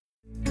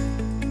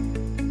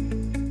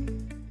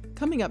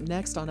Coming up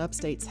next on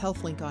Upstate's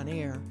HealthLink on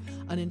Air,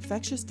 an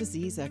infectious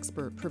disease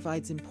expert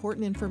provides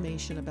important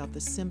information about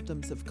the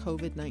symptoms of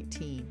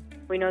COVID-19.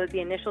 We know that the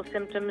initial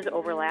symptoms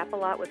overlap a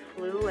lot with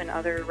flu and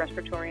other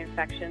respiratory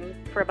infections.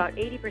 For about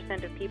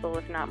 80% of people,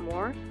 if not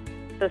more,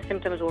 those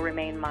symptoms will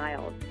remain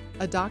mild.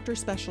 A doctor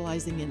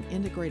specializing in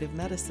integrative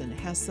medicine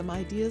has some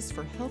ideas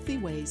for healthy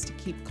ways to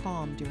keep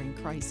calm during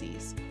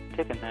crises.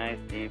 Take a nice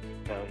deep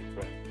belly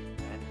breath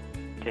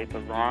and take the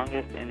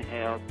longest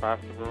inhale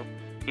possible.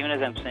 Even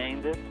as I'm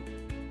saying this,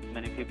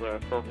 many people are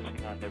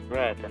focusing on their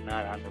breath and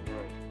not on the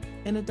words.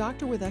 And a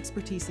doctor with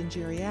expertise in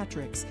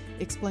geriatrics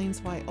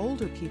explains why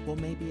older people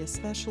may be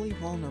especially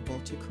vulnerable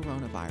to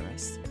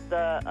coronavirus.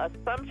 The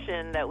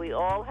assumption that we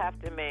all have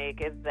to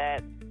make is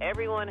that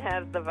everyone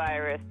has the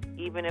virus,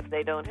 even if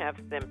they don't have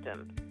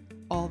symptoms.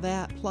 All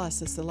that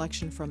plus a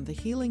selection from the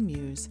Healing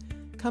Muse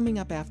coming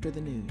up after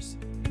the news.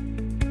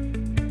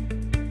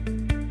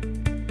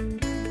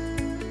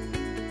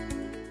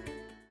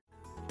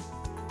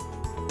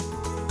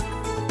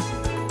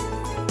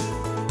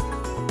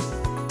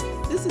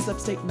 This is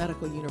Upstate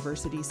Medical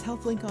University's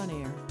HealthLink on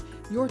Air,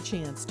 your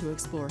chance to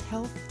explore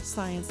health,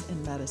 science,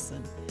 and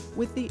medicine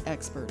with the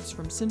experts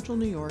from Central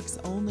New York's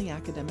only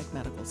academic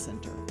medical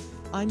center.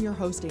 I'm your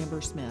host, Amber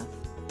Smith.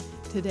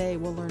 Today,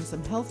 we'll learn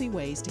some healthy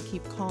ways to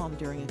keep calm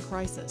during a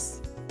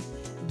crisis.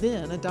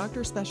 Then, a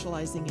doctor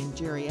specializing in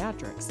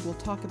geriatrics will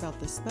talk about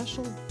the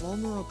special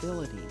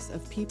vulnerabilities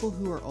of people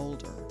who are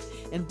older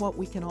and what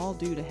we can all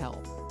do to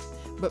help.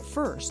 But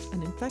first,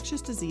 an infectious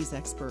disease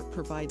expert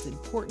provides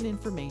important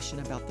information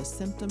about the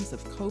symptoms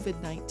of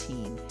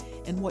COVID-19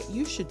 and what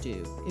you should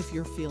do if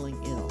you're feeling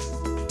ill.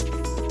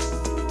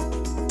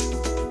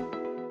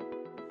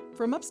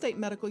 From Upstate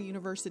Medical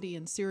University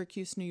in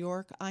Syracuse, New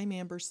York, I'm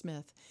Amber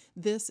Smith.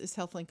 This is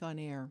HealthLink on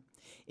Air.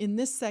 In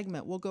this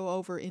segment, we'll go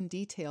over in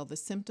detail the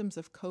symptoms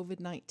of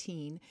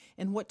COVID-19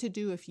 and what to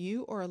do if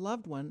you or a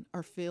loved one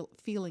are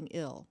feeling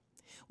ill.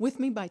 With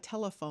me by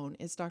telephone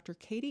is Dr.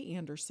 Katie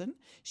Anderson.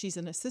 She's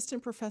an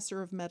assistant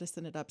professor of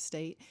medicine at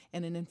Upstate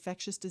and an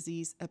infectious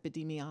disease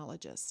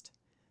epidemiologist.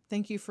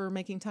 Thank you for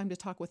making time to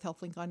talk with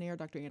HealthLink on Air,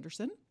 Dr.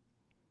 Anderson.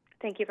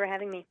 Thank you for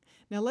having me.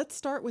 Now let's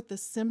start with the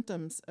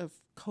symptoms of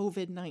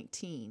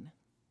COVID-19.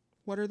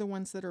 What are the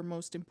ones that are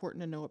most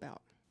important to know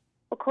about?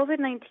 Well,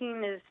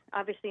 COVID-19 is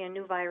obviously a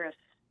new virus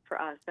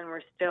for us, and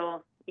we're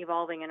still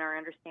evolving in our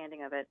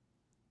understanding of it.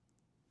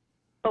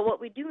 But what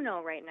we do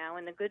know right now,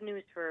 and the good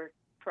news for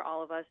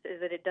all of us,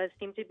 is that it does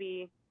seem to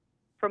be,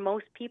 for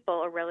most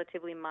people, a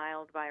relatively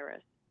mild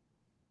virus.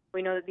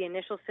 We know that the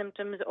initial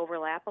symptoms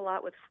overlap a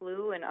lot with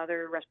flu and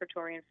other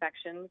respiratory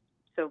infections,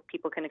 so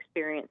people can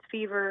experience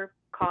fever,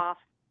 cough,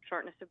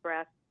 shortness of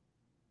breath.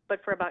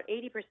 But for about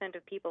 80%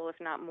 of people, if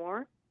not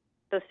more,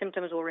 those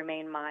symptoms will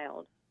remain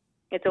mild.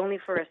 It's only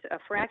for a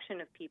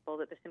fraction of people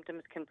that the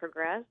symptoms can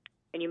progress,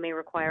 and you may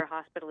require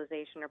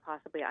hospitalization or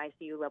possibly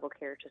ICU-level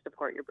care to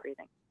support your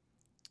breathing.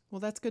 Well,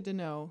 that's good to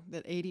know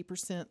that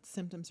 80%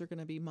 symptoms are going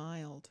to be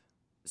mild.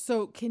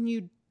 So can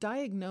you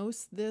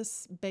diagnose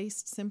this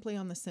based simply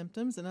on the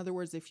symptoms? In other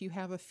words, if you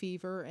have a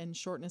fever and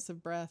shortness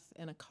of breath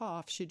and a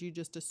cough, should you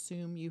just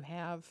assume you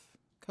have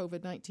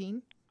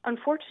COVID-19?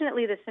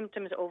 Unfortunately, the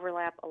symptoms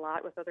overlap a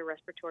lot with other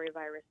respiratory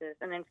viruses.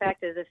 And in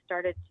fact, as this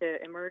started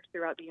to emerge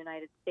throughout the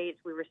United States,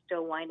 we were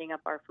still winding up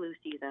our flu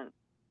season,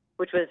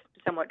 which was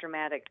somewhat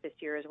dramatic this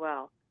year as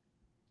well.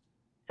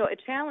 So a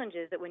challenge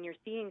is that when you're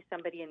seeing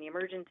somebody in the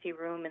emergency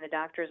room, in the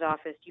doctor's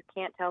office, you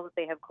can't tell that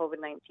they have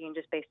COVID-19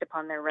 just based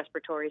upon their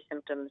respiratory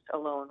symptoms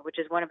alone, which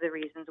is one of the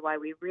reasons why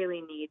we really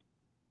need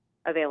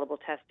available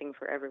testing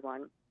for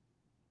everyone.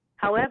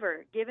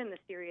 However, given the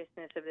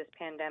seriousness of this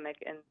pandemic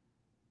and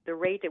the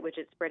rate at which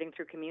it's spreading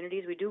through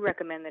communities, we do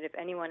recommend that if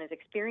anyone is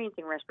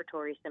experiencing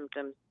respiratory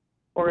symptoms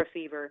or a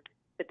fever,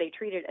 that they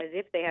treat it as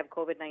if they have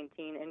COVID-19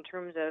 in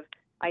terms of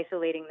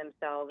isolating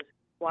themselves,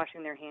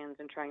 washing their hands,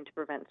 and trying to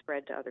prevent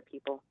spread to other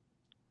people.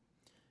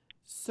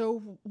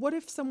 So what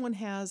if someone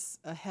has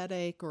a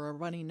headache or a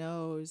runny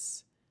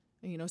nose,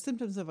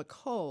 symptoms of a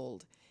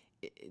cold?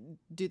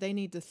 Do they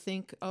need to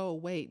think, oh,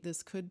 wait,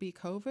 this could be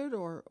COVID?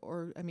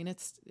 Or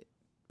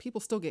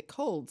people still get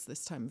colds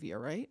this time of year,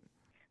 right?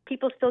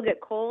 People still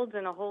get colds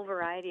and a whole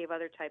variety of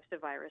other types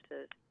of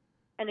viruses.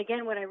 And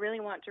again, what I really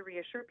want to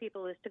reassure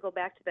people is to go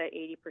back to that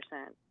 80%.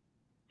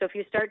 So if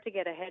you start to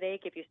get a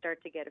headache, if you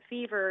start to get a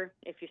fever,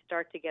 if you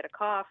start to get a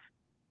cough,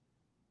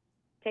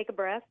 take a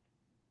breath.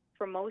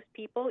 For most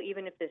people,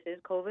 even if this is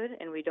COVID,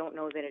 and we don't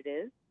know that it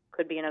is,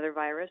 could be another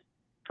virus,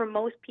 for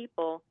most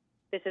people,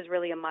 this is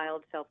really a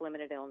mild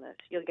self-limited illness.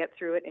 You'll get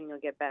through it and you'll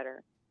get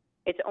better.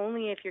 It's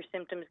only if your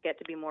symptoms get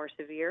to be more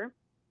severe,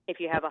 if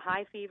you have a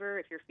high fever,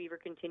 if your fever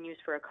continues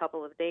for a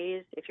couple of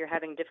days, if you're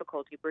having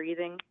difficulty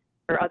breathing,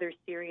 or other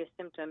serious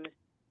symptoms,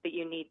 that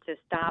you need to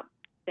stop,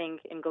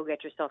 think, and go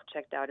get yourself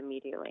checked out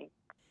immediately.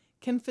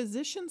 Can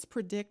physicians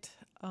predict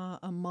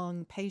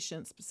among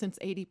patients, since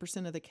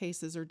 80% of the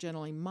cases are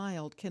generally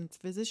mild, can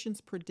physicians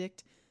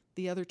predict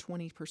the other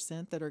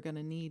 20% that are going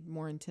to need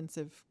more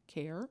intensive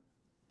care?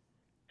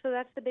 So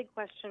that's the big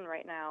question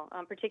right now,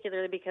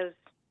 particularly because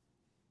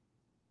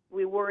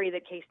we worry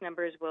that case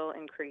numbers will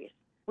increase.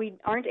 We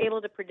aren't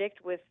able to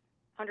predict with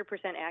 100%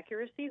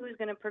 accuracy who's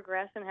going to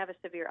progress and have a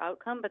severe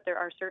outcome, but there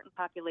are certain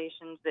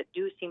populations that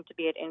do seem to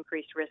be at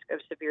increased risk of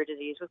severe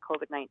disease with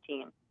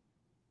COVID-19.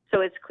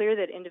 So it's clear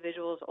that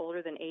individuals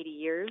older than 80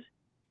 years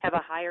have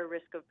a higher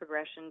risk of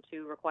progression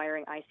to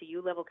requiring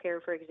ICU level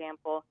care, for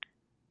example,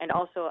 and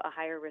also a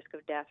higher risk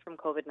of death from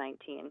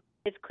COVID-19.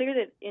 It's clear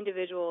that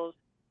individuals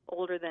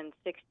older than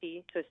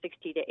 60, so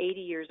 60 to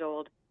 80 years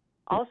old,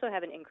 also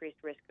have an increased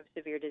risk of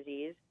severe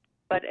disease,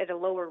 but at a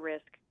lower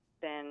risk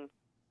than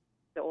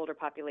the older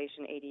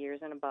population, 80 years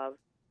and above.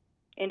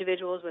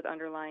 Individuals with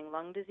underlying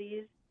lung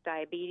disease,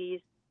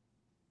 diabetes,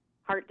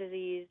 heart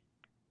disease,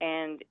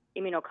 and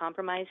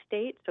immunocompromised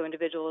state, so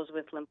individuals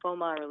with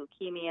lymphoma or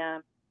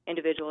leukemia,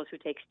 individuals who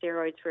take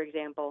steroids, for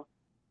example,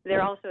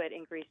 they're also at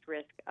increased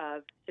risk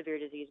of severe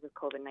disease with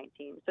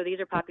COVID-19. So these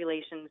are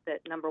populations that,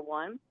 number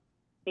one,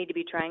 need to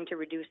be trying to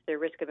reduce their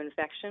risk of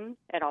infection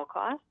at all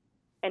costs,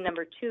 and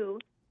number two,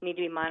 need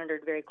to be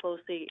monitored very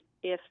closely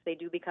if they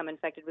do become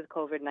infected with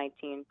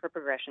COVID-19 for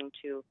progression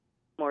to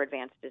more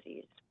advanced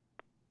disease.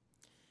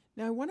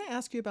 Now, I want to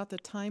ask you about the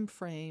time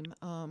frame.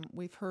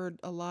 We've heard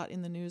a lot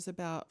in the news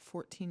about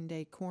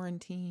 14-day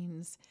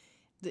quarantines.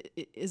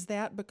 Is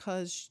that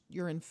because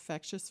you're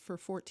infectious for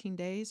 14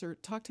 days? Or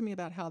talk to me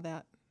about how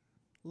that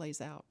lays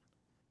out.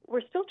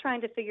 We're still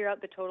trying to figure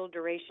out the total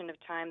duration of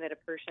time that a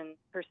person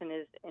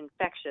is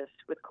infectious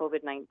with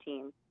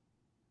COVID-19.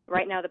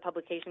 Right now, the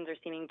publications are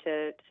seeming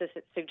to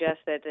suggest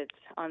that it's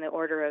on the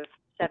order of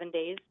 7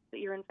 days that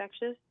you're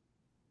infectious.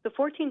 The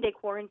 14-day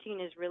quarantine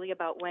is really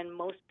about when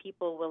most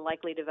people will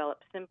likely develop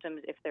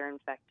symptoms if they're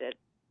infected.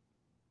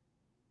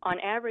 On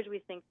average, we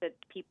think that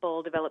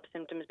people develop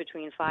symptoms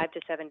between 5 to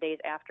 7 days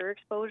after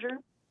exposure,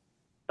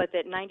 but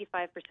that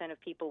 95%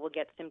 of people will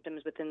get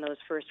symptoms within those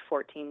first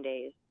 14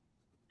 days.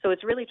 So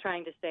it's really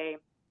trying to say,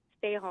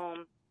 stay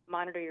home,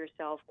 monitor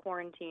yourself,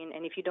 quarantine,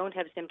 and if you don't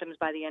have symptoms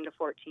by the end of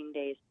 14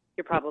 days,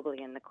 you're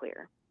probably in the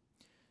clear.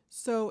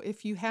 So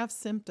if you have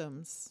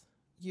symptoms,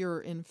 you're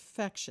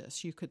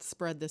infectious. You could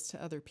spread this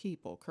to other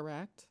people,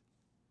 correct?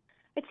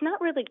 It's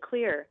not really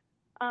clear.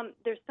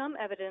 There's some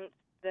evidence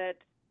that,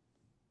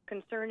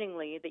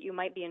 concerningly, that you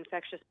might be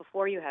infectious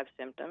before you have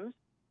symptoms.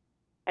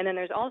 And then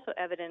there's also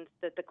evidence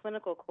that the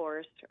clinical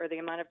course or the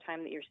amount of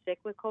time that you're sick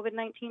with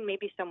COVID-19 may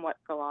be somewhat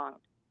prolonged.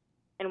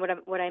 And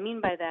what I mean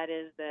by that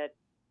is that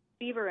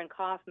fever and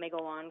cough may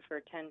go on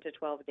for 10 to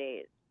 12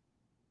 days.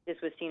 This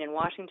was seen in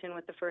Washington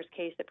with the first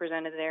case that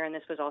presented there, and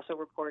this was also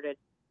reported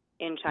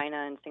in China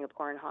and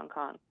Singapore and Hong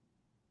Kong.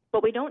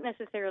 But we don't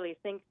necessarily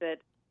think that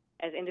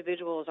as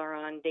individuals are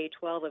on day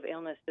 12 of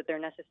illness that they're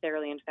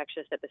necessarily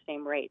infectious at the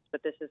same rates.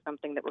 But this is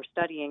something that we're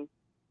studying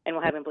and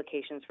will have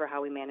implications for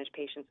how we manage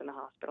patients in the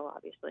hospital,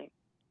 obviously.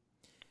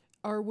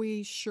 Are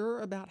we sure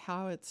about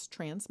how it's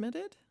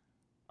transmitted?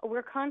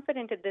 We're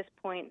confident at this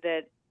point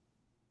that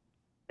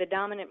the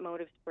dominant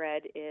mode of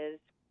spread is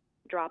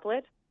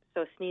droplet,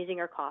 so sneezing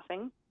or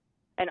coughing,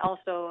 and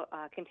also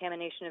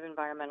contamination of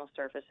environmental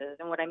surfaces.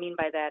 And what I mean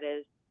by that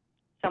is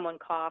someone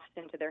coughs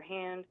into their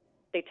hand,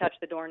 they touch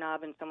the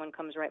doorknob, and someone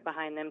comes right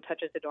behind them,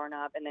 touches the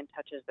doorknob, and then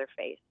touches their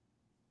face.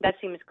 That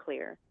seems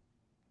clear.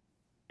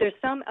 There's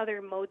some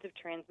other modes of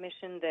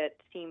transmission that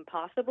seem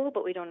possible,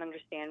 but we don't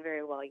understand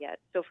very well yet.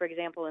 So, for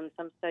example, in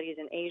some studies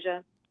in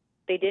Asia,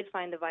 they did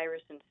find the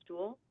virus in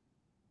stool,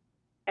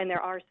 and there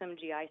are some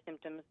GI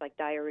symptoms like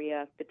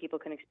diarrhea that people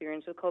can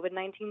experience with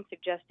COVID-19,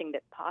 suggesting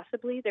that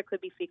possibly there could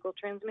be fecal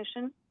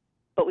transmission,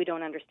 but we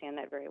don't understand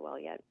that very well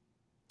yet.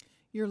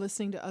 You're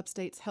listening to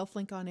Upstate's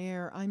HealthLink on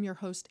Air. I'm your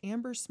host,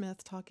 Amber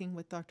Smith, talking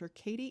with Dr.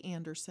 Katie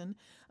Anderson,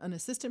 an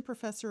assistant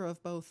professor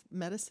of both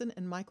medicine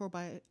and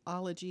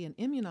microbiology and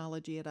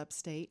immunology at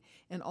Upstate,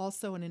 and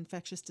also an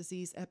infectious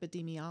disease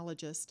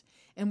epidemiologist.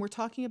 And we're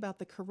talking about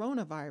the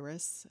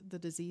coronavirus, the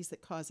disease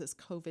that causes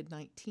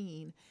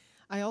COVID-19.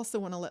 I also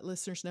want to let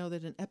listeners know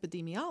that an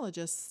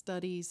epidemiologist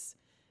studies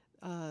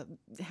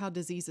how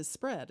diseases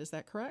spread. Is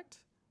that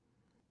correct?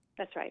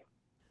 That's right.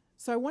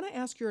 So I want to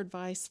ask your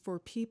advice for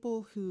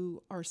people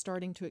who are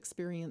starting to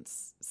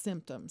experience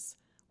symptoms.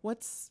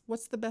 What's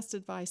the best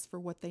advice for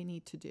what they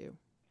need to do?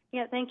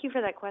 Yeah, thank you for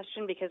that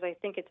question, because I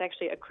think it's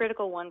actually a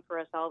critical one for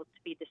us all to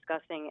be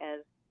discussing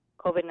as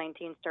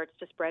COVID-19 starts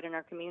to spread in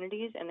our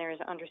communities, and there is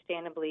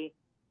understandably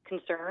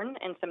concern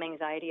and some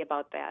anxiety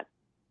about that.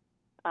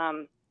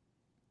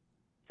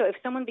 So if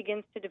someone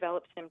begins to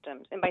develop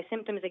symptoms, and by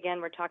symptoms, again,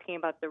 we're talking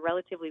about the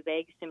relatively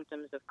vague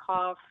symptoms of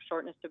cough,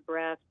 shortness of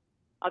breath,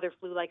 other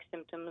flu-like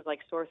symptoms like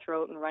sore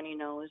throat and runny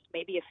nose,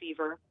 maybe a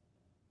fever.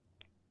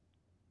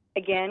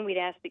 Again, we'd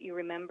ask that you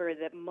remember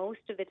that most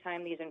of the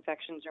time these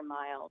infections are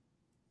mild.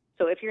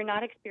 So if you're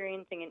not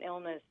experiencing an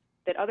illness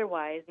that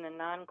otherwise in a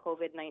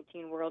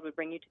non-COVID-19 world would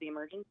bring you to the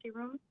emergency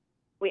room,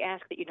 we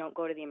ask that you don't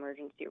go to the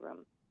emergency room.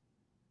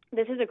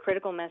 This is a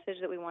critical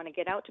message that we want to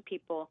get out to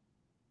people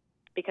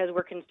because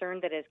we're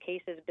concerned that as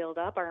cases build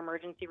up, our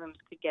emergency rooms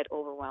could get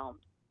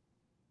overwhelmed.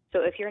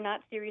 So if you're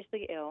not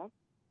seriously ill,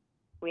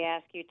 we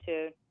ask you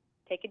to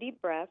take a deep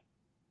breath,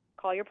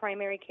 call your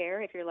primary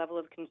care if your level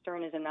of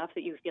concern is enough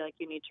that you feel like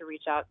you need to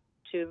reach out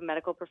to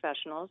medical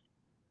professionals,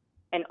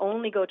 and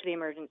only go to the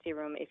emergency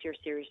room if you're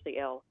seriously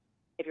ill,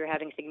 if you're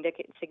having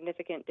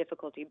significant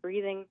difficulty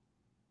breathing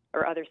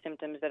or other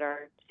symptoms that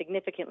are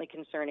significantly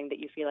concerning that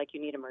you feel like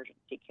you need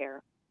emergency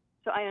care.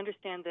 So I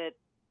understand that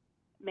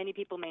many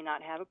people may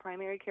not have a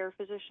primary care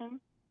physician,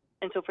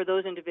 and so for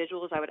those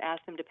individuals, I would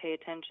ask them to pay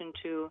attention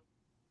to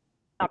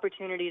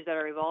opportunities that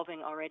are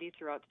evolving already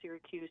throughout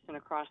Syracuse and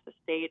across the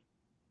state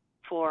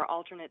for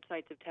alternate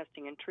sites of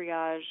testing and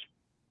triage.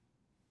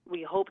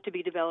 We hope to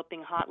be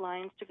developing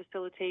hotlines to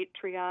facilitate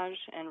triage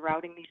and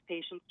routing these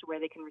patients to where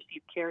they can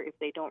receive care if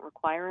they don't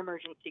require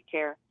emergency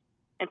care,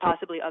 and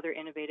possibly other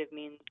innovative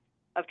means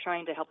of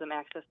trying to help them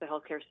access the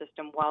healthcare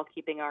system while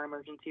keeping our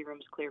emergency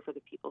rooms clear for the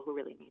people who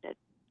really need it.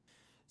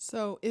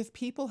 So if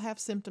people have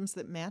symptoms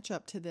that match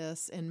up to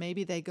this and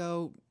maybe they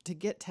go to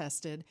get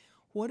tested,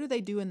 what do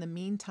they do in the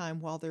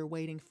meantime while they're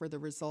waiting for the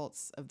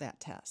results of that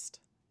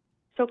test?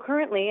 So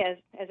currently,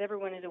 as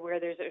everyone is aware,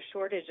 there's a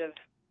shortage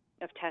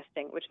of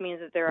testing, which means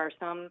that there are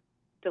some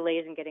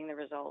delays in getting the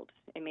results.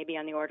 It may be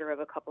on the order of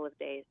a couple of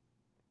days.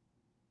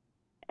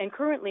 And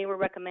currently, we're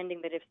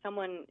recommending that if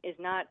someone is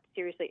not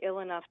seriously ill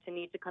enough to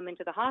need to come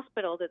into the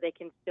hospital, that they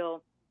can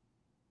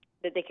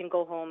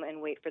go home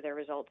and wait for their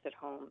results at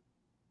home.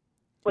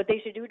 What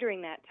they should do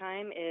during that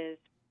time is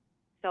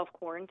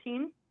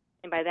self-quarantine,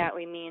 and by that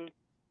we mean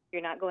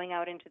you're not going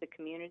out into the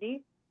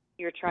community.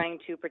 You're trying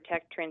to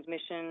protect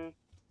transmission.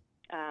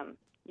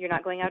 You're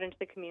not going out into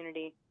the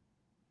community.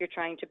 You're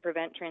trying to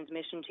prevent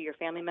transmission to your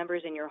family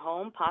members in your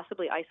home,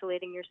 possibly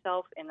isolating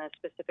yourself in a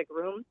specific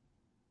room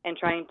and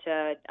trying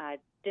to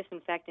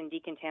disinfect and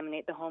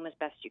decontaminate the home as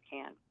best you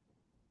can.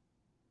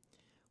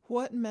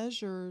 What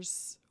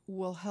measures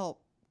will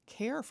help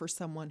care for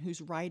someone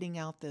who's riding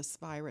out this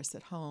virus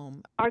at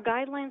home? Our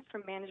guidelines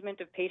for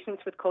management of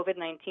patients with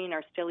COVID-19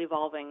 are still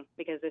evolving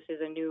because this is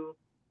a new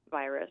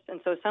virus.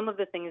 And so some of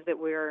the things that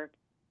we're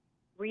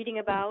reading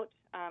about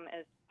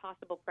as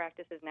possible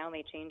practices now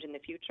may change in the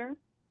future.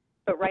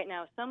 But right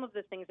now, some of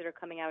the things that are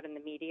coming out in the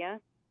media,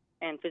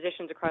 and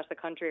physicians across the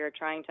country are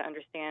trying to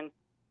understand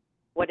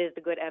what is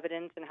the good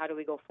evidence and how do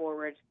we go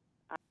forward.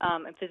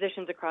 And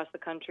physicians across the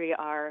country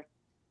are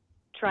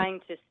trying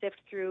to sift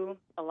through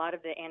a lot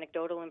of the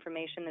anecdotal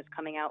information that's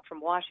coming out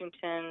from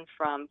Washington,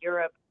 from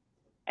Europe,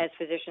 as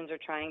physicians are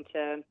trying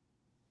to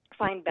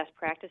find best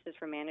practices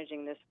for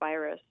managing this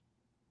virus.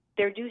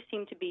 There do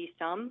seem to be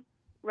some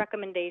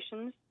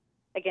recommendations,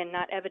 again,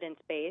 not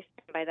evidence-based.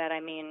 By that I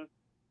mean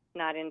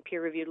not in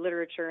peer-reviewed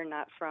literature,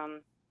 not from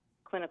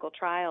clinical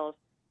trials.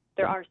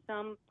 There are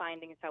some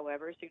findings,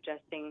 however,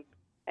 suggesting,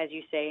 as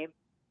you say,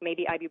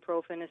 maybe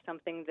ibuprofen is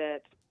something that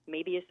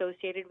may be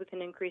associated with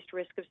an increased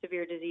risk of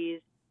severe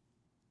disease,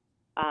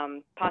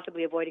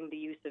 possibly avoiding the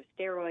use of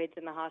steroids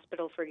in the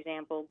hospital, for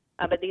example.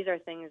 But these are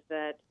things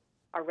that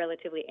are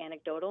relatively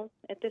anecdotal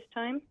at this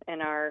time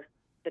and are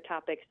the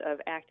topics of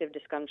active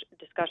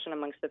discussion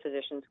amongst the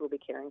physicians who will be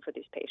caring for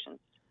these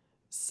patients.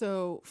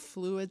 So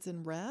fluids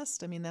and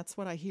rest, I mean, that's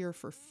what I hear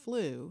for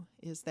flu.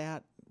 Is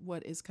that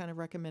what is kind of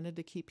recommended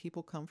to keep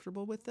people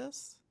comfortable with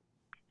this?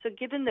 So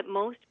given that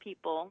most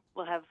people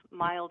will have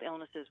mild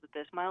illnesses with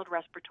this, mild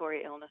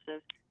respiratory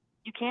illnesses,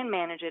 you can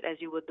manage it as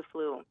you would the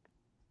flu.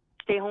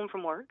 Stay home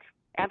from work.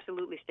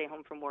 Absolutely stay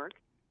home from work.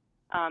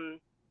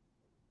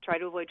 Try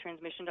to avoid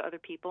transmission to other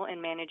people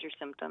and manage your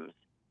symptoms.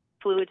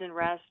 Fluids and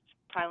rest,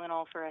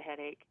 Tylenol for a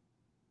headache,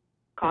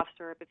 cough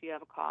syrup if you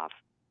have a cough.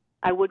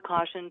 I would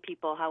caution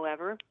people,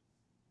 however,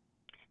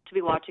 to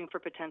be watching for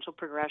potential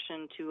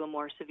progression to a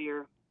more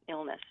severe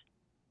illness.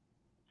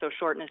 So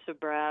shortness of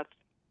breath,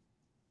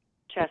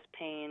 chest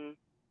pain,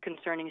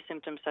 concerning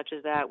symptoms such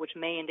as that, which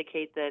may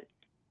indicate that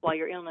while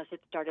your illness had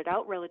started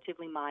out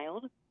relatively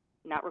mild,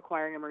 not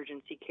requiring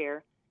emergency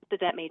care,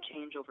 that may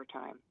change over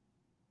time.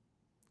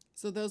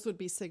 So those would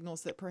be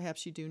signals that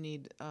perhaps you do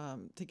need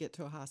to get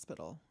to a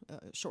hospital.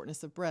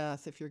 Shortness of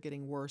breath if you're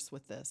getting worse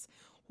with this.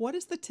 What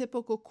does the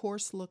typical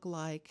course look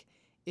like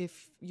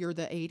if you're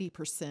the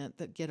 80%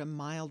 that get a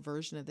mild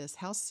version of this?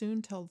 How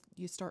soon till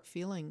you start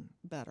feeling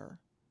better?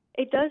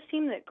 It does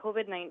seem that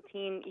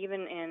COVID-19,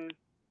 even in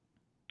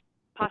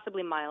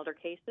possibly milder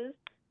cases,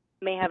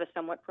 may have a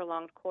somewhat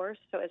prolonged course.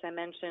 So as I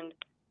mentioned,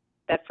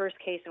 that first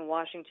case in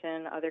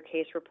Washington, other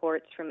case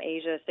reports from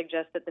Asia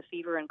suggest that the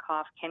fever and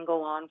cough can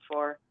go on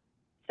for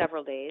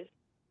several days.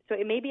 So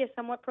it may be a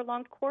somewhat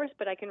prolonged course,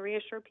 but I can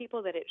reassure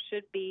people that it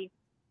should be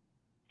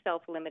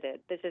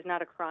self-limited. This is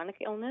not a chronic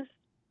illness.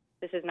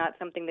 This is not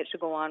something that should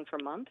go on for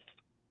months,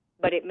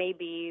 but it may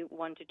be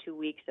 1 to 2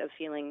 weeks of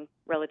feeling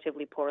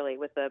relatively poorly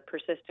with a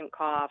persistent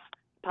cough,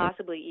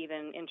 possibly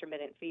even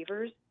intermittent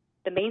fevers.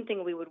 The main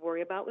thing we would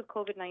worry about with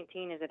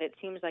COVID-19 is that it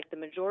seems like the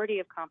majority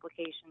of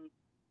complications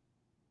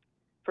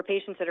for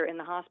patients that are in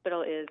the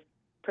hospital is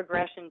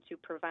progression to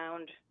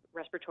profound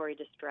respiratory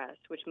distress,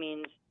 which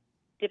means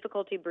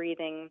difficulty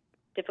breathing,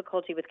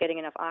 difficulty with getting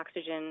enough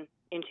oxygen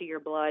into your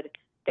blood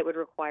that would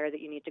require that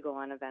you need to go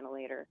on a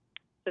ventilator.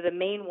 So the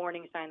main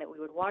warning sign that we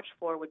would watch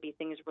for would be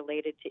things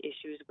related to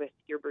issues with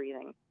your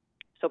breathing.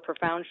 So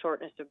profound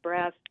shortness of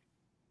breath,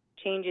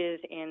 changes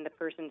in the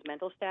person's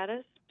mental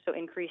status, so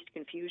increased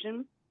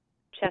confusion,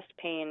 chest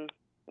pain,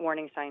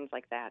 warning signs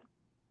like that.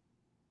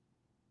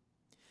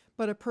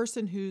 But a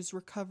person who's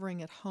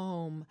recovering at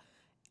home,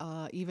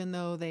 even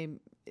though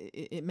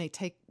it may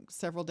take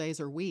several days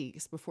or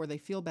weeks before they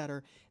feel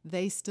better,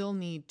 they still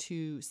need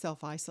to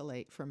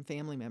self-isolate from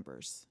family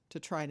members to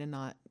try to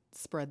not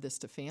spread this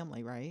to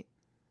family, right?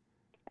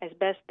 As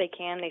best they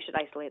can, they should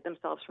isolate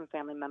themselves from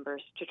family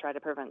members to try to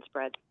prevent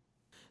spread.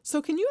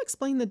 So can you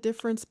explain the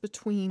difference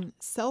between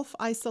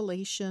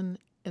self-isolation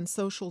and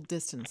social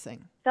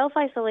distancing?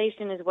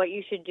 Self-isolation is what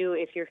you should do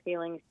if you're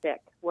feeling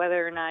sick,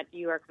 whether or not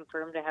you are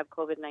confirmed to have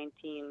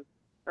COVID-19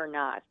 or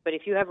not. But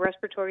if you have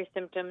respiratory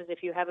symptoms,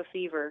 if you have a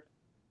fever,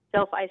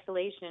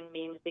 self-isolation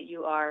means that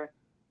you are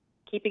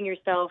keeping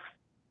yourself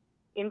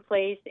in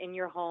place in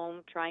your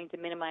home, trying to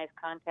minimize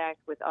contact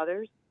with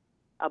others,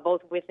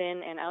 both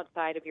within and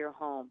outside of your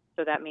home.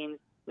 So that means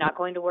not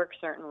going to work,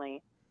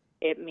 certainly.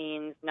 It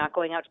means not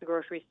going out to the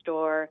grocery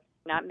store,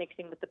 not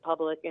mixing with the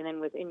public, and then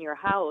within your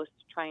house,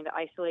 trying to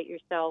isolate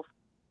yourself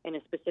in a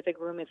specific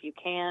room if you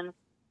can,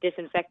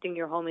 disinfecting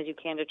your home as you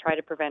can to try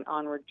to prevent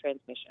onward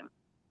transmission.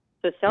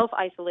 So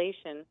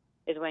self-isolation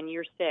is when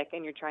you're sick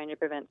and you're trying to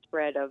prevent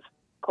spread of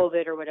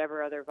COVID or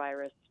whatever other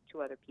virus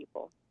to other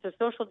people. So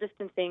social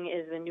distancing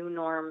is the new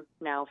norm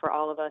now for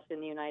all of us in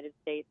the United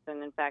States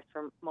and, in fact,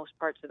 for most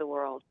parts of the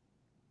world.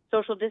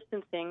 Social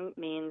distancing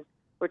means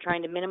we're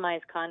trying to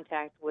minimize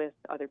contact with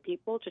other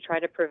people to try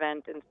to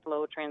prevent and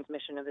slow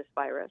transmission of this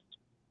virus.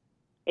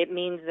 It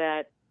means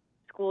that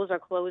schools are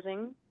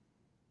closing.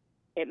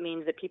 It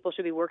means that people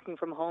should be working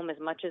from home as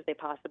much as they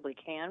possibly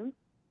can.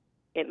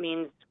 It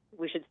means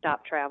we should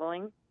stop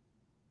traveling,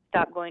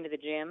 stop going to the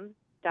gym,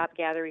 stop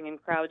gathering in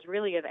crowds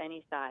really of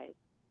any size,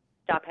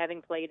 stop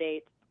having play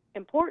dates.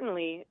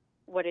 Importantly,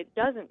 what it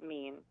doesn't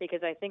mean,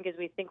 because I think as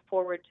we think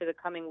forward to the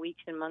coming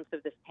weeks and months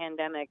of this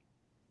pandemic,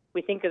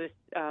 we think of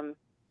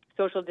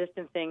social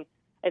distancing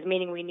as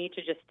meaning we need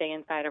to just stay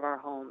inside of our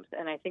homes.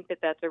 And I think that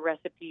that's a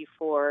recipe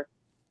for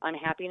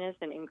unhappiness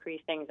and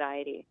increased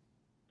anxiety.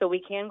 So we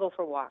can go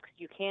for walks.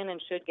 You can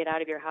and should get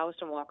out of your house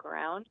and walk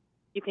around.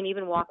 You can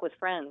even walk with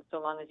friends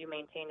so long as you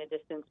maintain a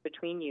distance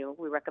between you.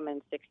 We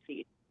recommend 6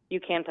 feet. You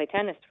can play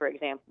tennis, for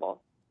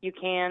example. You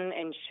can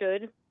and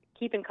should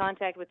keep in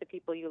contact with the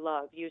people you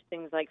love. Use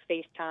things like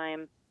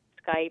FaceTime,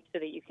 Skype, so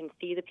that you can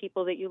see the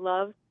people that you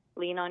love,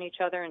 lean on each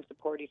other, and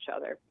support each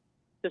other.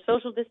 So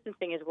social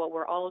distancing is what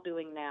we're all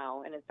doing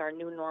now, and it's our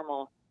new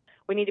normal.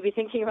 We need to be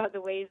thinking about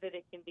the ways that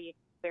it can be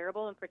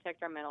bearable and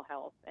protect our mental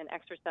health, and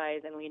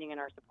exercise and leaning in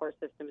our support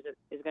systems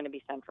is going to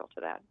be central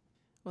to that.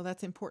 Well,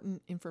 that's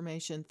important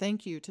information.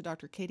 Thank you to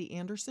Dr. Katie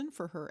Anderson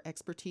for her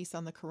expertise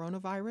on the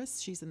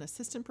coronavirus. She's an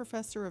assistant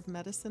professor of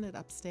medicine at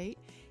Upstate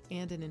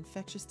and an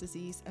infectious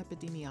disease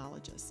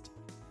epidemiologist.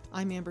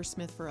 I'm Amber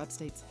Smith for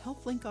Upstate's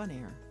HealthLink on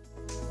Air.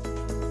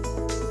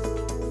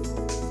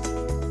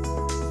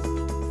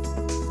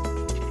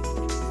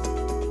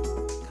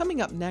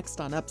 Coming up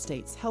next on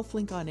Upstate's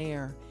HealthLink on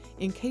Air,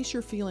 in case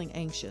you're feeling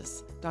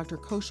anxious, Dr.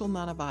 Kaushal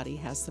Nanavati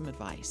has some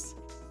advice.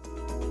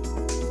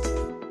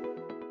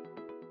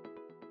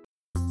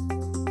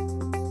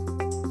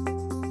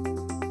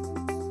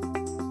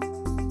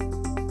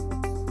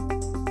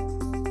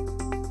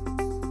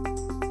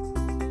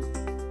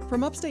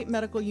 From Upstate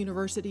Medical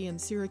University in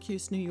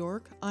Syracuse, New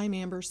York, I'm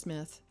Amber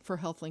Smith for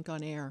HealthLink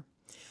on Air.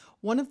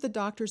 One of the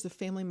doctors of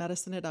family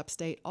medicine at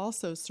Upstate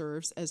also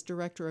serves as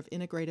director of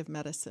integrative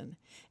medicine.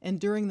 And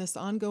during this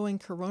ongoing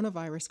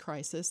coronavirus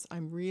crisis,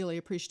 I'm really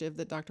appreciative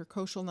that Dr.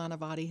 Kaushal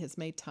Nanavati has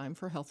made time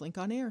for HealthLink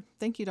on Air.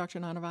 Thank you, Dr.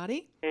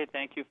 Nanavati. Hey,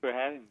 thank you for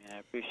having me. I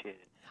appreciate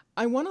it.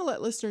 I want to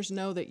let listeners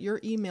know that your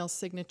email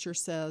signature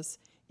says,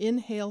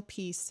 inhale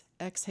peace,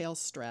 exhale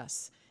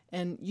stress.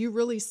 And you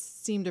really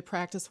seem to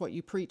practice what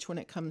you preach when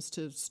it comes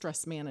to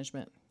stress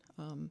management.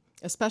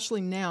 Especially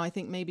now, I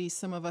think maybe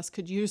some of us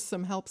could use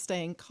some help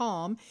staying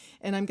calm.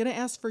 And I'm going to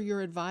ask for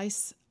your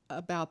advice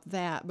about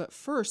that. But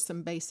first,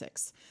 some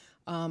basics.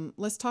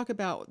 Let's talk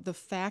about the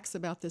facts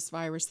about this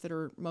virus that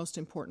are most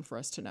important for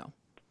us to know.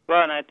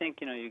 Well, and I think,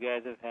 you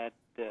guys have had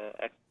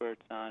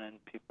experts on,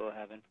 and people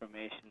have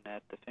information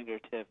at the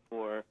fingertip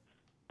for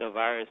the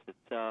virus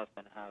itself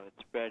and how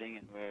it's spreading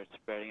and where it's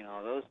spreading and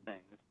all those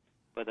things.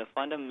 But the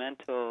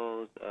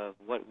fundamentals of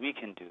what we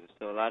can do.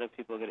 So a lot of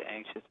people get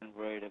anxious and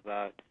worried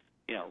about,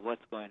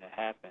 what's going to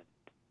happen.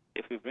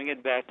 If we bring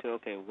it back to,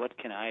 okay, what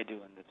can I do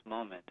in this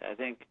moment? I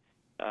think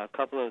a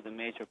couple of the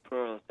major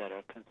pearls that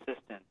are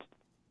consistent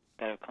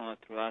that have come up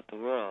throughout the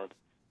world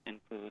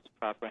includes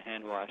proper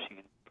hand washing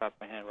and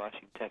proper hand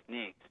washing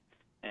techniques.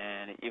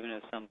 And even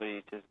if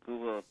somebody just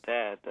Googled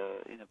that,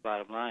 the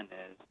bottom line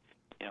is,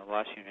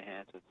 washing your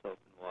hands with soap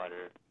and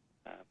water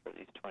for at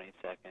least 20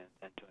 seconds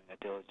and doing a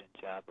diligent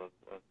job of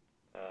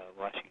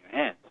washing your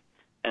hands.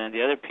 And then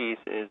the other piece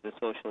is the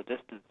social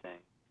distancing.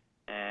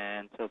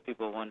 And so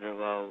people wonder,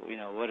 well,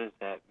 what does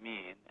that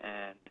mean?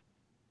 And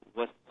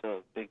what's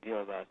the big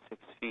deal about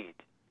 6 feet?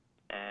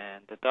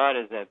 And the thought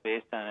is that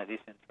based on at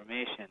least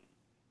information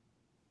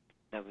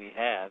that we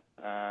have,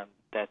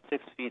 that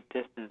 6 feet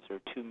distance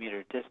or 2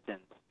 meter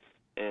distance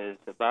is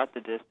about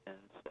the distance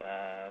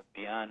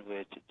beyond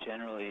which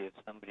generally if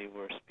somebody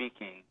were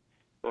speaking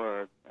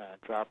or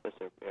droplets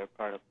or air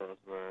particles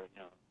were,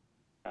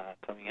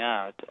 coming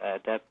out,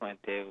 at that point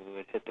they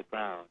would hit the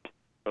ground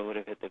or would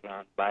have hit the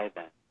ground by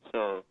then.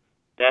 So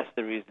that's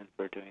the reason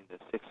for doing the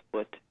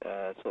 6-foot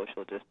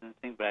social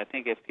distancing. But I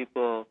think if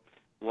people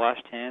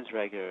washed hands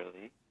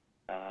regularly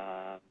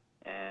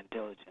and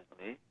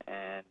diligently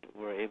and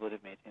were able to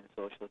maintain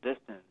social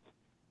distance,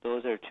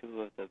 those are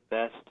two of the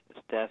best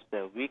steps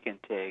that we can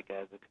take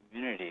as a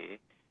community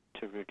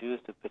to reduce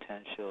the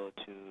potential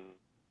to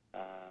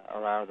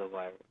allow the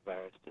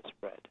virus to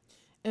spread.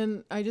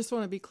 And I just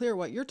want to be clear,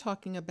 what you're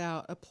talking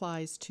about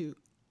applies to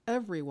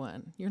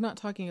everyone. You're not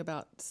talking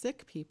about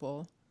sick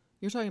people.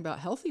 You're talking about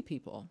healthy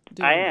people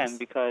doing I am, this.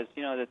 because,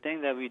 the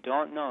thing that we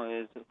don't know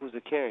is who's a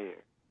carrier.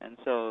 And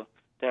so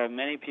there are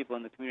many people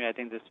in the community. I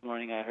think this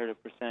morning I heard a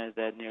percentage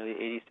that nearly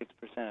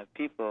 86% of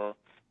people,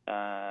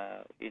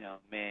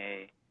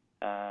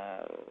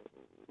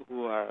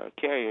 who are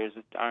carriers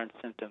aren't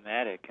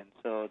symptomatic. And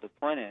so the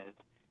point is,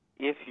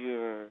 if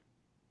you're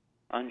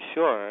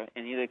unsure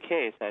in either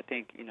case, I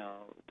think,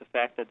 the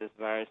fact that this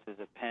virus is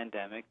a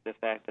pandemic, the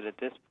fact that at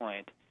this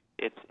point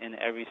it's in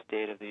every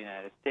state of the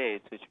United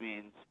States, which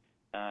means,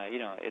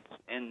 it's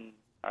in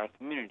our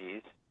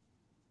communities,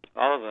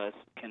 all of us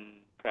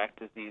can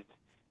practice these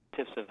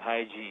tips of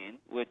hygiene,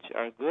 which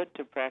are good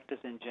to practice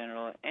in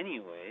general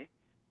anyway,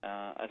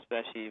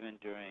 especially even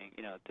during,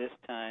 this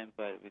time,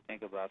 but we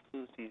think about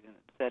flu season,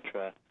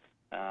 etc.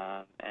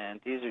 And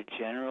these are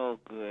general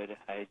good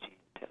hygiene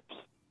tips.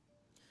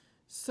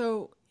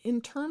 So in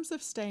terms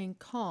of staying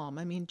calm,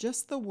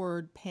 just the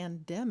word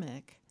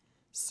pandemic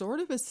sort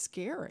of is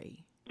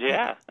scary.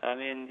 Yeah.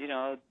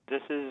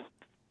 This is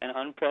an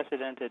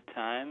unprecedented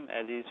time,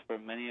 at least for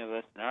many of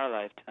us in our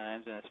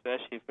lifetimes, and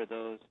especially for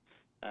those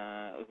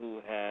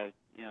who have,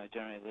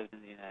 generally lived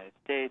in the United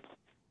States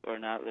or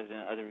not lived in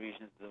other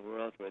regions of the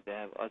world where they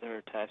have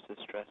other types of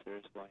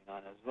stressors going on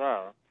as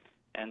well.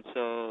 And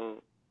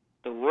so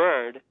the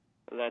word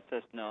lets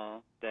us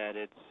know that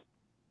it's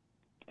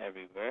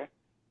everywhere.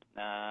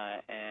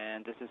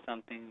 And this is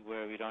something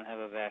where we don't have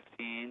a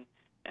vaccine,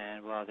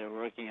 and while they're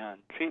working on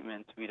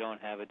treatments, we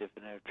don't have a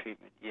definitive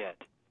treatment yet.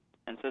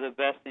 And so the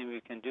best thing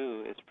we can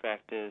do is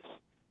practice,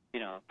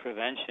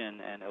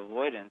 prevention and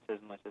avoidance as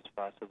much as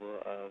possible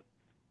of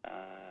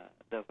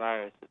the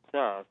virus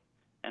itself.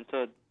 And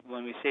so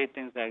when we say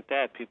things like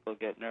that, people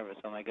get nervous.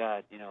 Oh my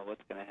God,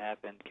 what's going to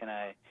happen? Can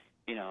I,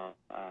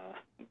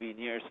 be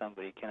near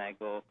somebody? Can I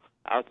go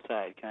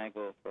outside? Can I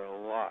go for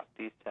a walk?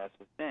 These types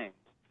of things.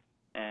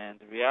 And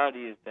the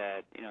reality is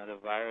that, the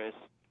virus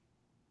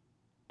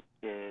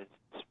is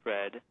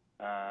spread,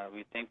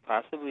 we think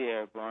possibly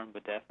airborne,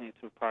 but definitely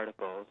through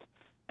particles.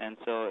 And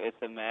so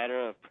it's a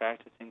matter of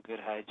practicing good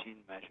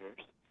hygiene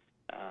measures.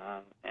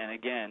 And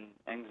again,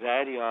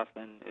 anxiety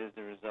often is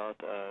the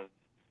result of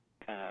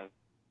kind of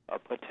a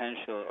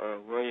potential or a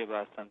worry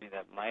about something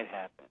that might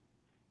happen.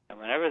 And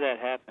whenever that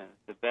happens,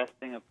 the best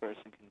thing a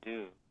person can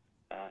do,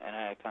 and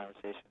I had a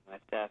conversation with my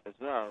staff as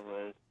well,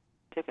 was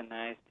take a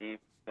nice deep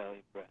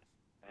belly breath.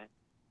 Right?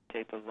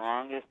 Take the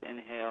longest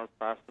inhale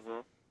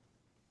possible,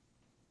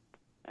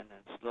 and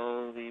then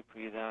slowly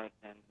breathe out,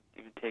 and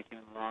even take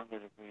even longer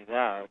to breathe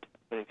out.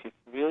 But if you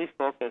really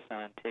focus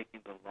on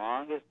taking the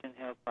longest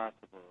inhale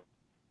possible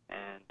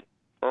and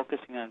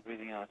focusing on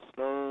breathing out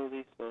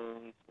slowly,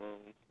 slowly,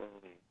 slowly,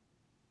 slowly.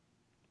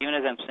 Even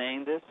as I'm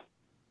saying this,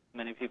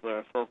 many people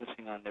are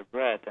focusing on their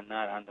breath and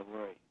not on the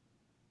worry.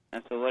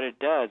 And so what it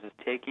does is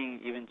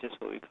taking even just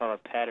what we call a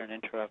pattern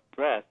interrupt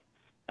breath,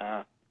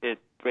 it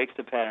breaks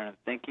the pattern of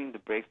thinking,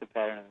 it breaks the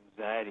pattern of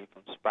anxiety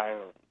from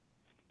spiraling.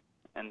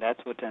 And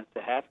that's what tends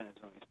to happen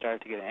is when we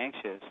start to get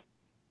anxious,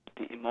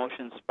 the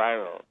emotions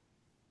spiral.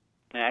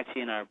 And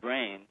actually in our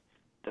brain,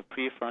 the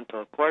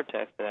prefrontal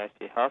cortex that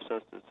actually helps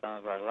us with some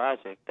of our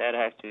logic, that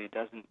actually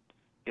doesn't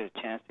get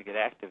a chance to get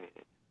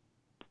activated.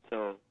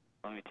 So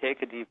when we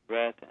take a deep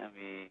breath and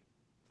we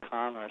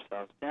calm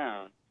ourselves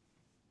down,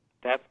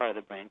 that part of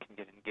the brain can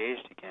get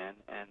engaged again,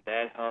 and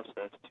that helps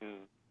us to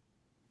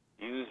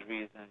use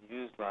reason,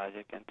 use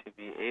logic, and to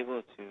be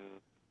able to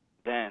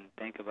then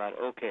think about,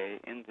 okay,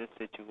 in this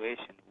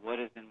situation, what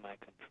is in my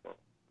control?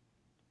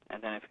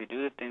 And then if we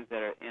do the things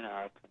that are in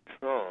our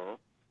control,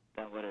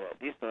 then what it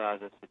at least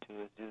allows us to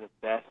do is do the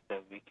best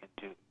that we can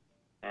do.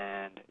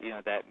 And,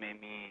 that may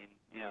mean,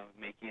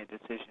 making a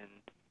decision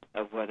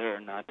of whether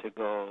or not to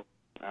go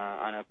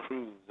on a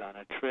cruise, on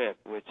a trip,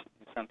 which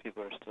some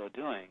people are still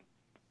doing.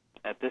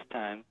 At this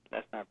time,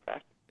 that's not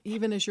practical.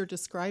 Even as you're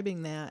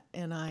describing that,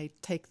 and I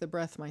take the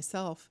breath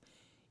myself,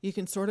 you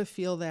can sort of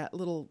feel that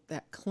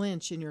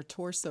clench in your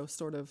torso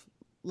sort of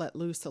let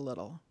loose a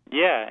little.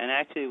 Yeah, and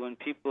actually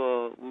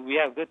we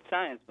have good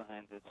science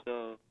behind this.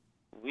 So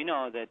we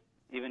know that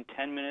even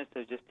 10 minutes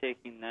of just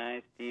taking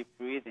nice, deep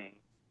breathing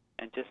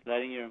and just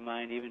letting your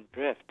mind even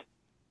drift.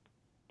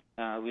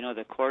 We know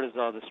that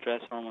cortisol, the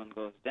stress hormone,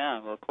 goes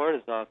down. Well,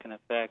 cortisol can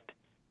affect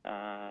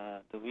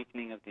the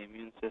weakening of the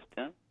immune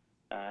system.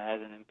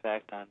 has an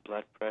impact on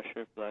blood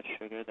pressure, blood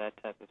sugar, that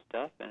type of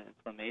stuff, and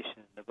inflammation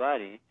in the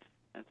body.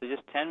 And so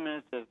just 10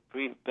 minutes of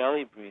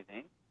belly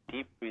breathing,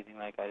 deep breathing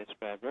like I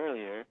described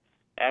earlier,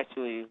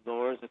 actually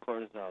lowers the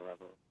cortisol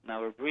level.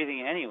 Now, we're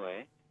breathing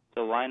anyway,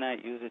 so why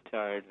not use it to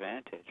our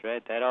advantage,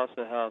 right? That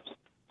also helps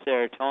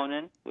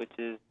serotonin, which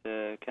is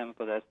the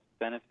chemical that's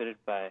benefited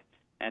by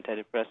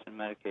antidepressant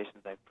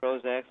medications like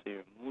Prozac, so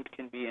your mood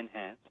can be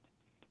enhanced.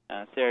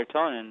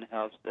 Serotonin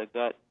helps the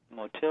gut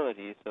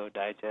motility, so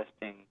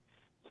digesting,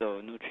 so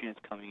nutrients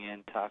coming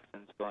in,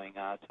 toxins going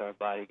out, so our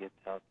body gets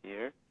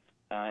healthier.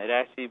 It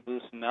actually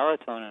boosts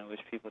melatonin,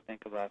 which people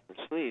think about for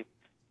sleep,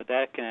 but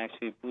that can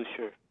actually boost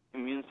your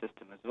immune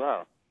system as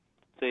well.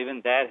 So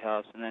even that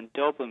helps. And then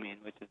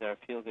dopamine, which is our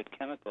feel-good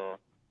chemical,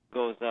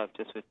 goes up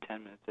just with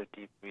 10 minutes of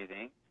deep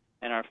breathing.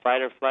 And our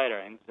fight or flight,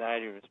 our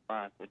anxiety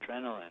response,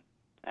 adrenaline,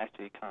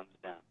 actually calms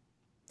down.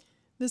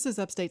 This is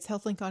Upstate's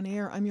HealthLink on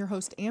Air. I'm your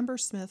host, Amber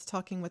Smith,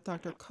 talking with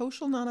Dr.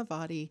 Kaushal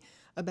Nanavati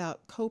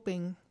about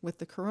coping with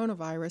the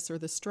coronavirus or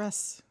the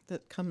stress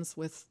that comes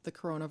with the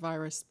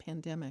coronavirus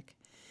pandemic.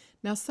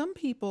 Now, some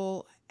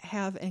people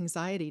have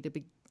anxiety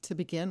to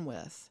begin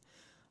with.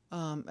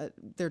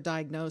 They're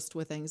diagnosed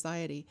with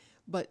anxiety.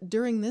 But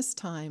during this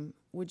time,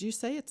 would you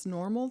say it's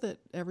normal that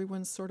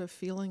everyone's sort of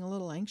feeling a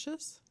little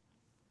anxious?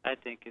 I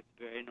think it's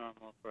very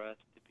normal for us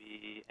to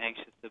be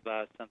anxious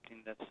about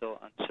something that's so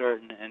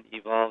uncertain and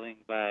evolving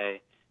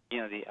by,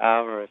 the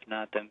hour, if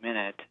not the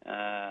minute,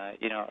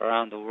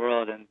 around the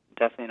world and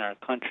definitely in our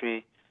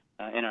country,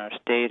 in our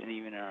state, and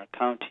even in our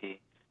county.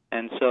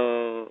 And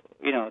so,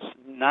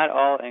 not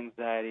all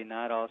anxiety,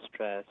 not all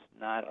stress,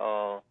 not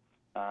all,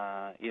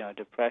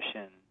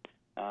 depression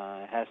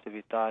has to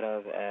be thought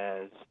of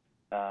as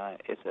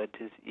it's a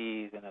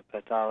disease and a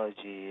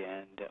pathology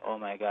and, oh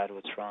my God,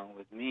 what's wrong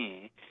with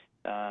me?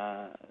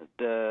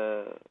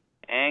 The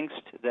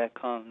angst that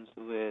comes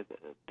with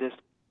this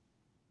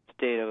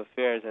state of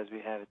affairs as we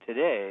have it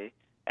today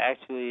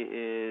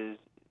actually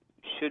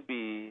should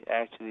be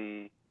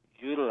actually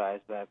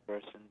utilized by a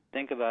person.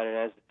 Think about it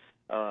as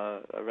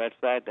a red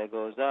flag that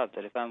goes up,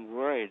 that if I'm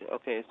worried,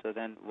 okay, so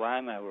then why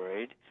am I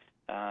worried?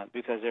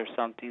 Because there's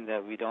something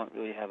that we don't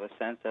really have a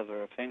sense of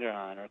or a finger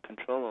on or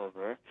control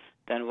over,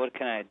 then what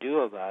can I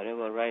do about it?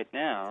 Well, right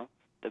now,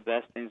 the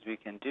best things we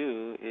can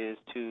do is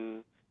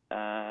to,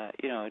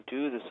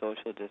 do the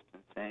social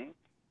distancing,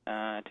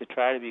 to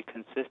try to be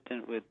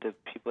consistent with the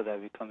people that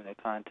we come into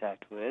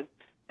contact with,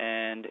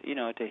 and,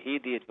 to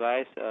heed the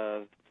advice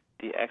of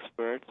the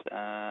experts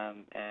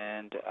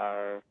and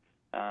our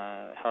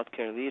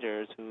healthcare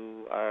leaders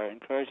who are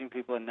encouraging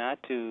people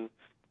not to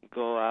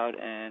go out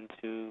and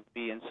to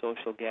be in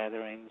social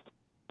gatherings,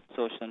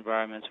 social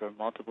environments where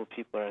multiple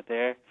people are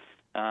there.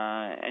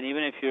 And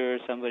even if you're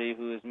somebody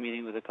who is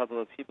meeting with a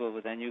couple of people,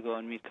 but then you go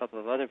and meet a couple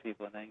of other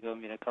people, and then you go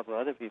and meet a couple of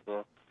other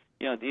people,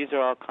 these are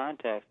all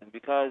contacts. And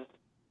because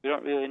we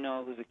don't really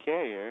know who's a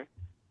carrier,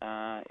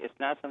 it's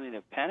not something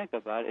to panic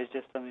about. It's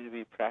just something to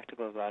be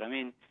practical about. I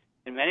mean,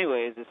 in many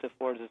ways, this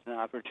affords us an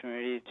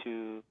opportunity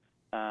to,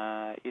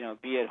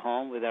 be at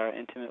home with our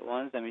intimate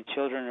ones. I mean,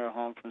 children are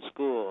home from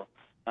school.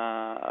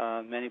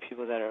 Many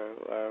people that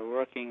are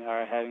working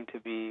are having to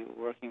be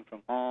working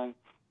from home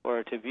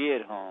or to be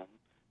at home.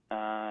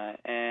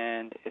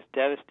 And it's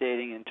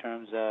devastating in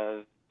terms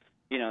of,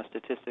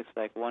 statistics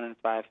like 1 in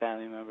 5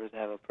 family members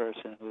have a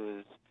person who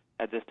is,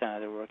 at this time,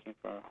 either working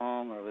from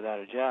home or without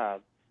a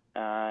job.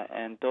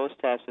 And those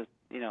types of,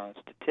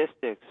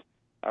 statistics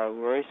are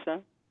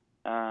worrisome.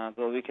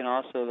 But we can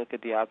also look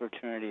at the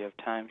opportunity of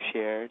time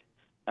shared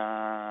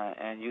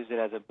and use it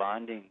as a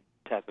bonding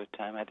type of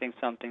time. I think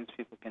some things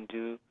people can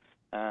do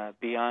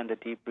beyond the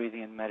deep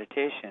breathing and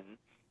meditation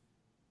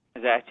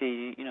is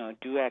actually,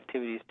 do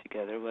activities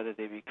together, whether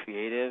they be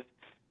creative.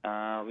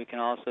 We can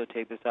also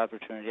take this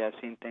opportunity. I've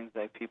seen things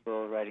like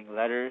people writing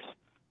letters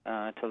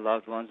to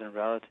loved ones and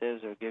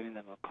relatives, or giving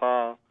them a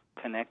call,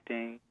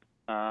 connecting,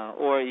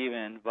 or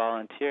even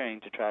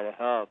volunteering to try to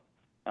help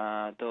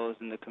those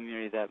in the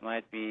community that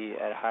might be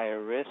at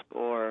higher risk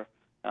or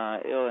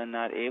ill and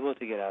not able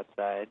to get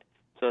outside,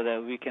 so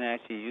that we can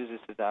actually use this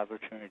as an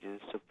opportunity to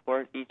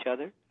support each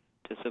other,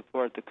 to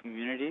support the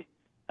community.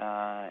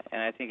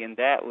 And I think in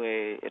that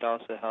way, it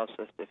also helps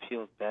us to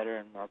feel better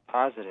and more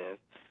positive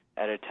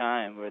at a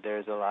time where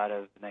there's a lot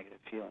of negative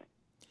feeling.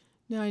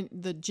 Now,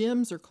 the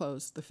gyms are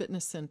closed, the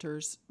fitness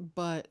centers,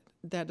 but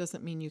that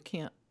doesn't mean you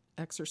can't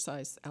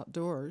exercise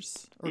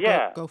outdoors or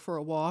go for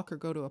a walk or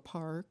go to a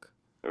park.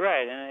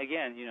 Right, and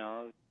again,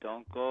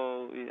 don't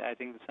go. I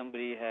think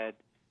somebody had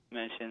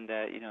mentioned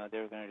that, they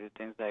were going to do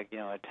things like,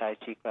 a Tai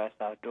Chi class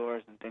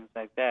outdoors and things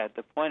like that.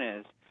 The point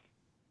is,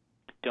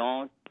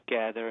 don't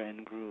gather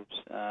in groups.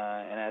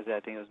 And as I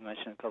think it was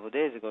mentioned a couple of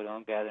days ago,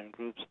 don't gather in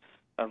groups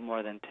of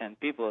more than 10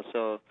 people.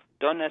 So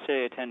don't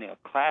necessarily attend a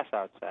class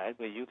outside,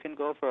 but you can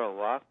go for a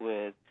walk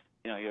with,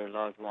 your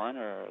loved one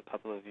or a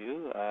couple of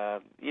you,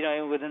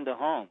 even within the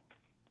home.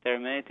 There are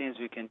many things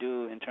we can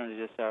do in terms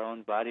of just our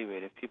own body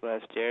weight. If people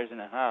have stairs in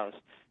a house,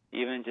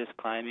 even just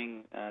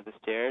climbing the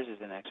stairs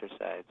is an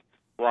exercise.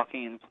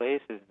 Walking in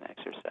place is an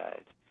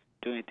exercise.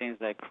 doing things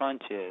like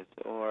crunches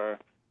or,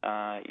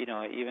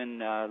 even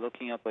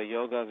looking up a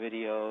yoga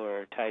video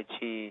or Tai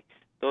Chi.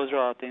 Those are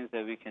all things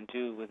that we can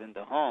do within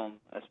the home,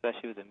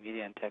 especially with the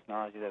media and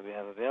technology that we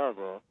have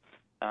available.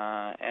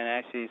 And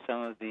actually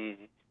some of the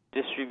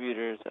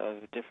distributors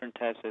of different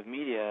types of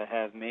media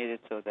have made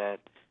it so that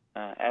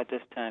at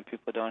this time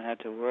people don't have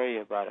to worry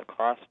about a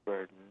cost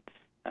burden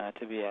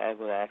to be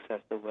able to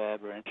access the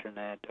web or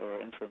internet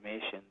or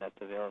information that's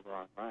available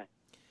online.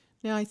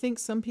 Now, I think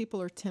some people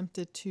are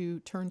tempted to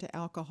turn to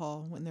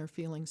alcohol when they're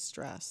feeling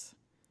stress.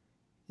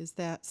 Is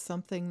that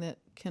something that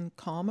can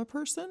calm a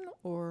person,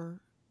 or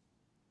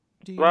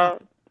do you? Well,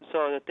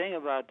 so the thing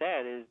about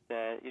that is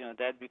that,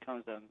 that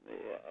becomes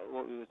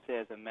what we would say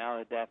as a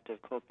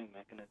maladaptive coping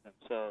mechanism.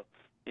 So,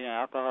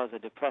 alcohol is a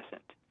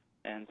depressant.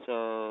 And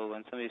so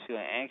when somebody's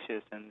feeling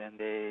anxious and then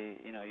they,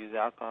 use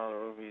alcohol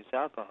or overuse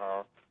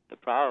alcohol, the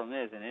problem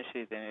is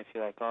initially they may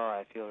feel like,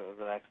 I feel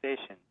a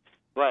relaxation.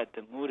 But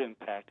the mood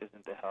impact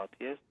isn't the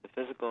healthiest. The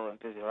physical and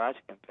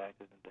physiological impact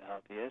isn't the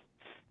healthiest.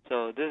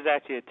 So this is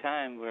actually a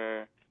time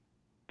where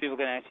people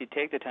can actually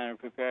take the time to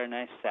prepare a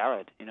nice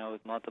salad,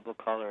 with multiple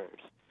colors,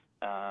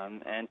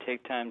 and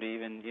take time to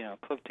even,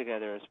 cook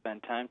together or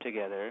spend time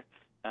together.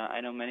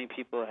 I know many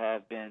people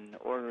have been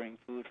ordering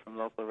food from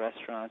local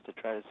restaurants to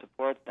try to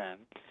support them.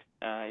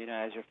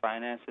 As your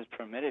finances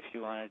permit, if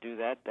you want to do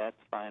that, that's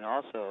fine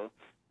also.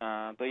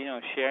 But,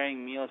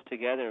 sharing meals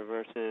together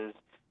versus,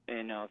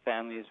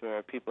 families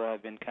where people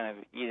have been kind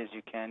of eat as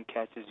you can,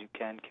 catch as you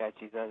can, catch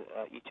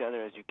each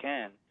other as you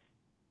can.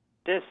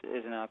 This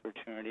is an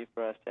opportunity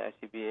for us to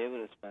actually be able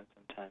to spend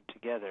some time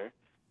together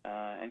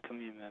and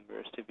community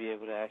members to be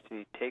able to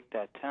actually take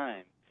that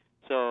time.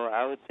 So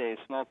I would say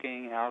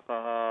smoking,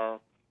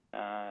 alcohol,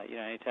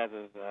 any type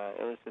of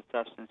illicit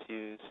substance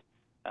use.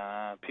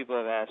 People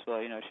have asked,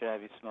 should I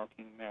be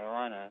smoking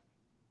marijuana?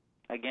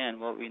 Again,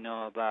 what we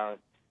know about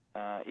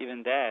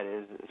even that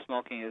is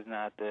smoking is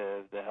not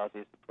the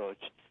healthiest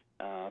approach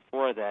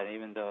for that,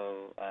 even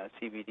though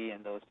CBD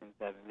and those things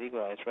have been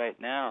legalized. Right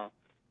now,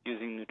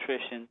 using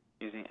nutrition,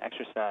 using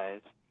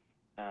exercise,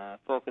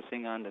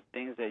 focusing on the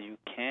things that you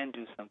can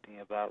do something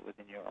about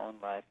within your own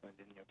life,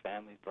 within your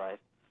family's life,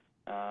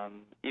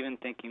 even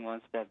thinking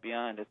one step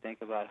beyond to think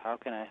about how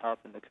can I help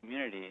in the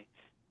community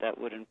that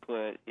wouldn't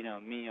put,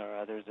 me or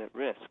others at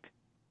risk,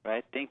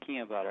 right? Thinking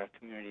about our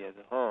community as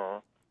a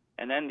whole,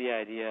 and then the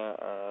idea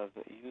of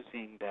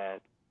using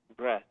that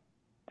breath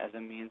as a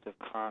means of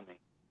calming.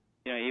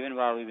 Even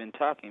while we've been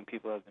talking,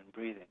 people have been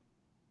breathing.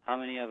 How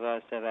many of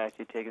us have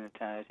actually taken the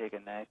time to take a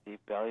nice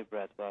deep belly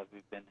breath while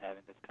we've been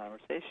having this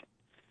conversation?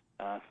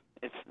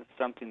 It's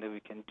something that we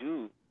can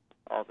do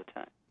all the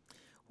time.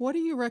 What do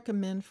you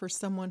recommend for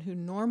someone who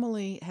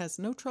normally has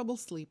no trouble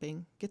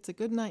sleeping, gets a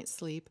good night's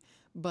sleep,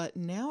 but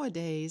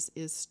nowadays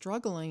is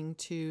struggling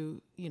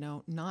to,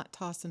 not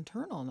toss and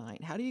turn all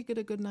night? How do you get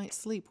a good night's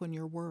sleep when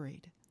you're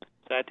worried?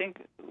 So I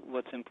think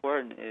what's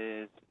important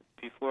is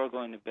before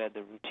going to bed,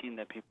 the routine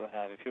that people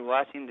have. If you're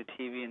watching the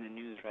TV and the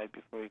news right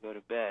before you go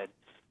to bed,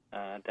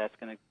 that's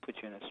going to put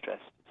you in a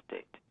stressed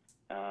state.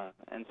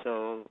 And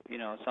so,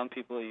 some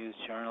people use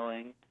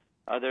journaling.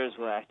 Others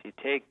will actually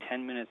take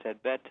 10 minutes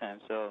at bedtime.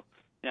 So,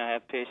 I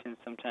have patients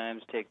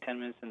sometimes take 10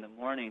 minutes in the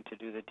morning to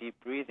do the deep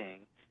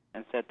breathing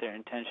and set their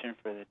intention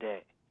for the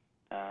day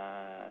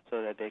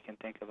so that they can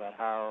think about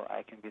how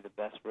I can be the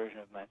best version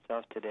of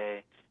myself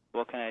today.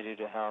 What can I do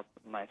to help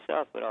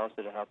myself, but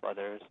also to help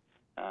others,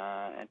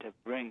 and to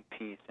bring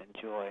peace and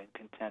joy and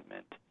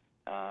contentment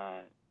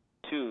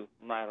to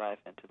my life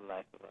and to the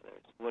life of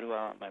others. What do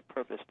I want my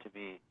purpose to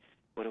be?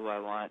 What do I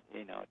want,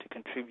 to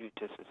contribute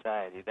to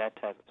society? That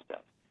type of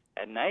stuff.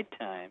 At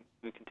nighttime,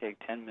 we can take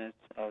 10 minutes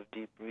of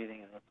deep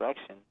breathing and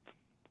reflection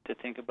to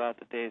think about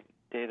the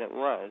day that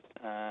was,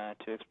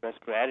 to express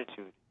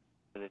gratitude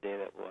for the day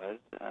that was,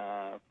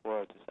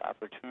 for this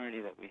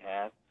opportunity that we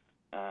have,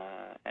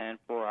 and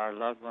for our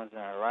loved ones in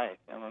our life.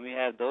 And when we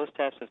have those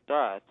types of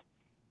thoughts,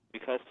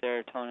 because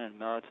serotonin and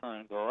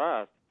melatonin go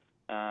up,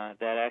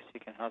 that actually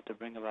can help to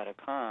bring about a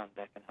calm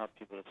that can help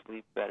people to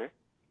sleep better.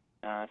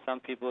 Some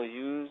people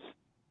use,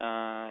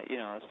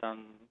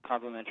 some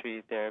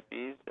complementary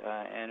therapies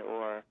and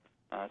or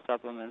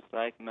supplements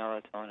like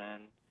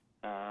melatonin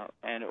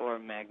and or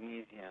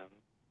magnesium,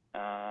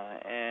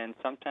 and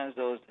sometimes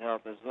those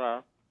help as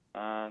well.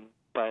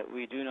 But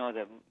we do know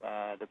that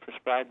the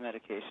prescribed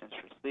medications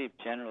for sleep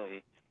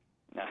generally,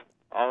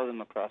 all of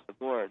them across the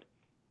board,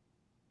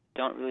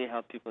 don't really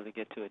help people to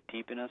get to a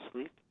deep enough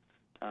sleep.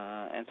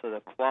 And so the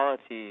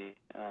quality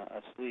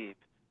of sleep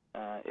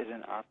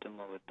isn't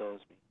optimal with those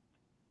means.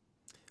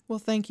 Well,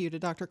 thank you to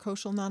Dr.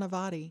 Kaushal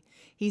Nanavati.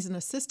 He's an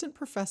assistant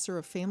professor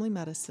of family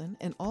medicine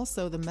and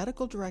also the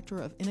medical director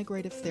of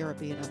integrative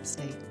therapy at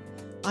Upstate.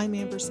 I'm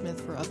Amber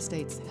Smith for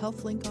Upstate's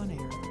HealthLink on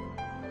Air.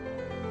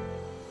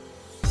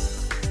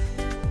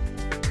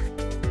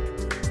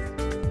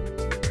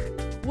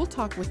 We'll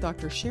talk with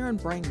Dr. Sharon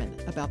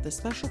Brangman about the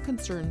special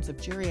concerns of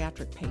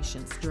geriatric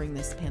patients during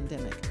this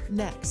pandemic,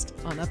 next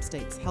on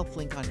Upstate's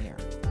HealthLink on Air.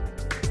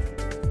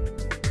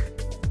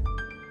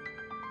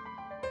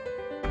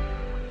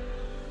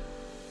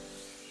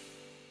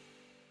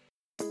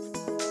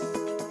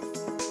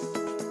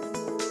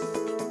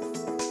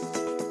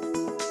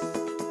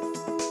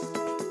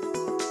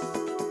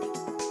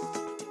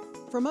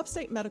 From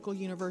Upstate Medical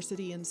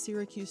University in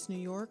Syracuse, New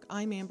York,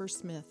 I'm Amber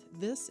Smith.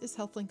 This is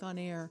HealthLink on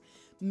Air.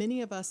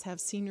 Many of us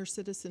have senior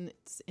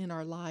citizens in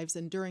our lives,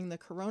 and during the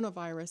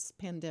coronavirus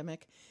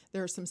pandemic,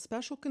 there are some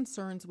special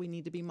concerns we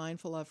need to be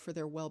mindful of for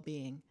their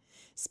well-being.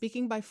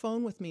 Speaking by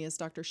phone with me is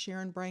Dr.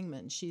 Sharon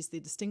Brangman. She's the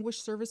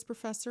Distinguished Service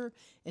Professor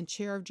and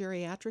Chair of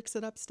Geriatrics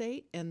at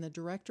Upstate and the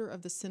Director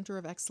of the Center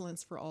of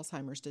Excellence for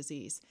Alzheimer's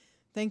Disease.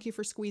 Thank you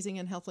for squeezing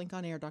in HealthLink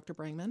on Air, Dr.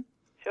 Brangman.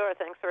 Sure,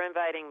 thanks for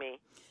inviting me.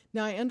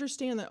 Now, I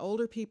understand that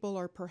older people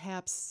are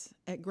perhaps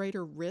at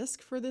greater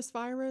risk for this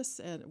virus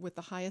and with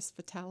the highest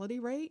fatality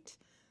rate.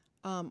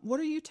 What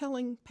are you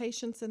telling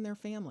patients and their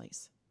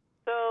families?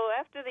 So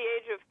after the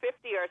age of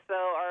 50 or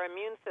so, our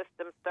immune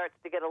system starts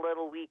to get a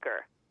little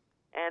weaker.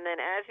 And then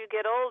as you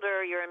get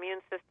older, your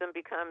immune system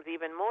becomes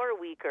even more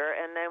weaker.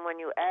 And then when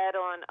you add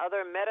on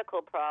other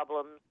medical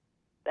problems,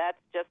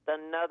 that's just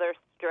another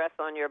stress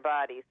on your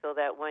body, so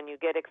that when you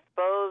get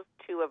exposed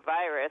to a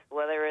virus,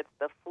 whether it's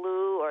the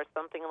flu or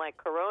something like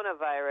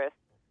coronavirus,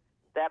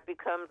 that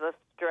becomes a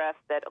stress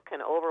that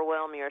can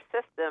overwhelm your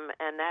system,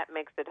 and that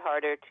makes it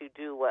harder to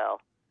do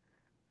well.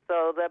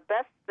 So the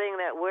best thing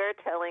that we're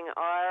telling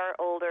our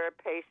older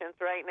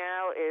patients right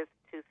now is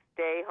to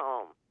stay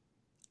home.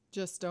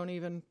 Just don't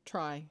even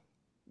try.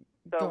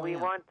 So we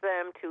want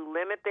them to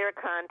limit their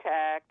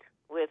contact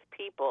with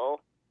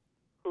people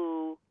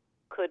who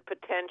could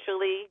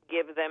potentially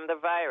give them the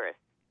virus.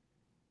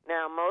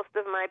 Now, most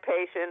of my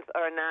patients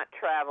are not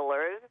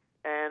travelers,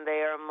 and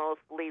they are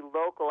mostly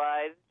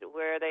localized,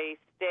 where they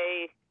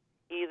stay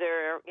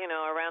either,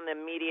 around the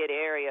immediate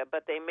area,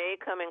 but they may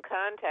come in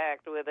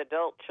contact with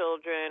adult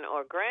children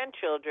or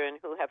grandchildren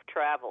who have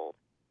traveled.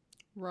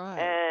 Right.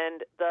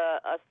 And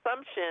the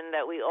assumption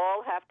that we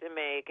all have to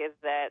make is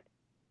that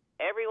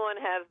everyone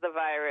has the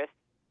virus,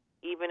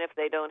 even if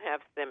they don't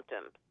have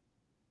symptoms.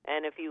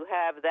 And if you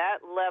have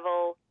that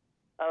level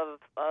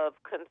of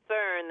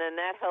concern, then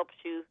that helps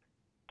you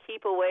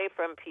keep away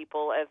from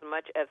people as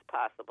much as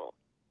possible.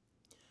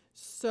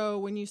 So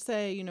when you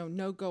say,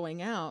 no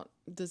going out,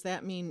 does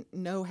that mean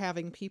no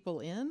having people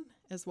in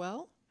as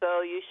well?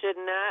 So you should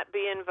not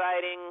be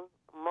inviting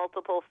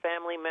multiple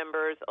family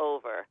members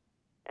over.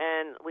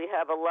 And we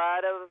have a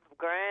lot of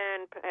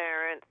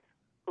grandparents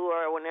who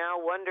are now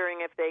wondering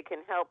if they can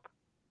help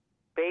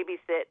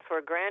babysit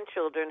for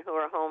grandchildren who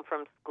are home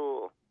from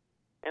school.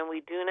 And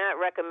we do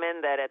not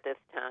recommend that at this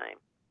time.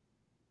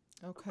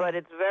 Okay. But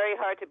it's very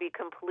hard to be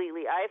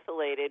completely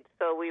isolated,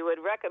 so we would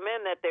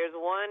recommend that there's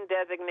one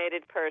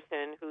designated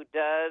person who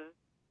does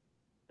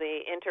the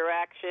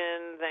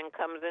interactions and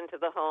comes into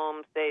the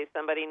home, say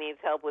somebody needs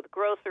help with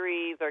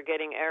groceries or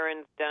getting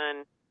errands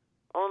done.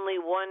 Only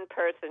one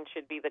person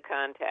should be the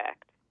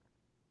contact.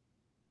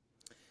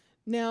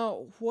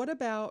 Now, what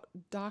about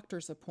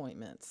doctor's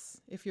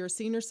appointments? If you're a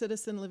senior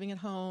citizen living at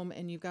home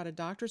and you've got a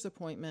doctor's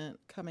appointment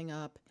coming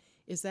up,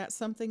 is that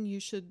something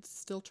you should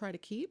still try to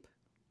keep?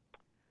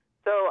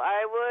 So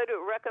I would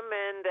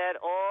recommend that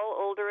all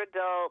older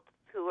adults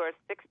who are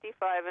 65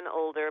 and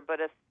older,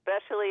 but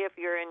especially if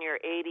you're in your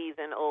 80s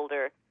and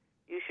older,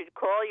 you should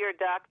call your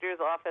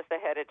doctor's office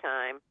ahead of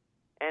time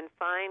and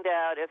find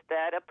out if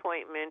that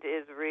appointment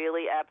is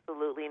really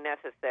absolutely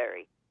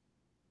necessary.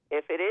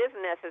 If it is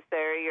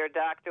necessary, your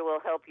doctor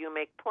will help you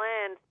make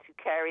plans to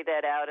carry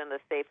that out in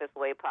the safest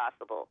way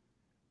possible.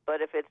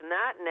 But if it's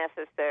not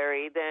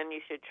necessary, then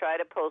you should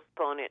try to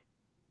postpone it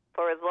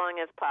for as long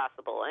as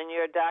possible, and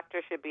your doctor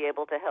should be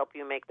able to help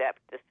you make that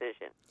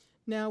decision.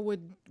 Now,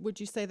 would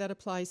you say that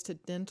applies to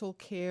dental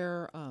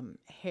care,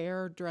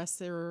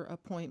 hairdresser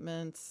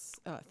appointments,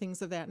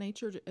 things of that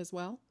nature as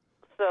well?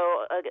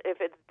 So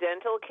if it's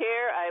dental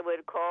care, I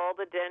would call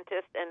the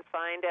dentist and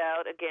find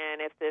out,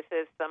 again, if this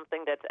is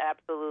something that's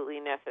absolutely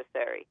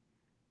necessary.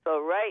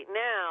 So right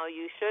now,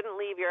 you shouldn't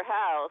leave your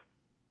house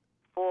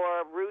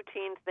for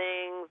routine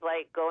things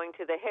like going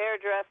to the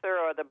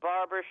hairdresser or the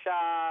barber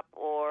shop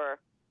or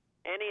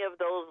any of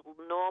those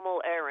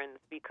normal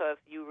errands, because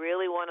you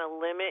really want to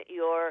limit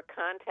your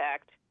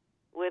contact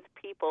with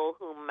people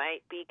who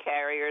might be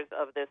carriers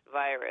of this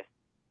virus.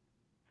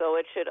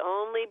 So it should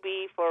only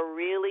be for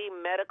really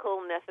medical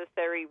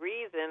necessary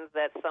reasons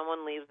that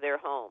someone leaves their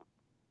home.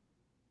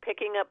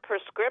 Picking up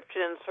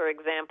prescriptions, for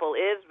example,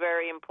 is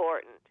very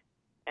important.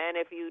 And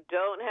if you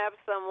don't have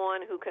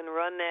someone who can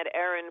run that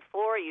errand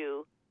for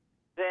you,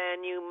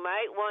 then you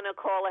might want to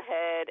call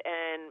ahead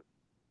and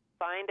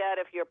find out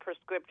if your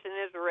prescription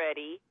is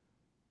ready.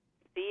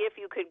 See if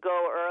you could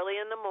go early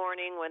in the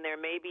morning when there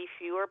may be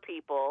fewer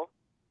people,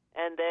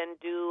 and then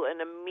do an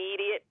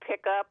immediate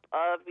pickup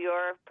of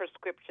your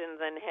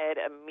prescriptions and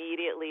head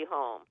immediately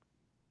home.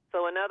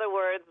 So in other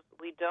words,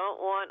 we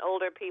don't want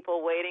older people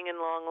waiting in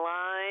long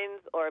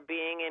lines or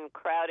being in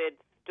crowded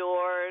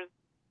stores.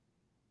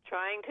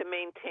 Trying to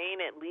maintain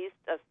at least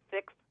a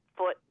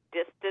 6-foot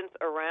distance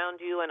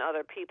around you and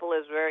other people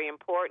is very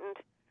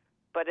important.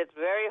 But it's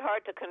very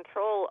hard to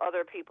control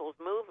other people's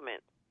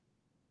movements.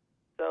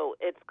 So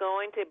it's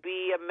going to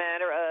be a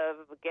matter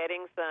of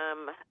getting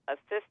some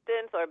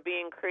assistance or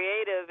being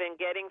creative and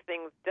getting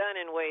things done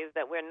in ways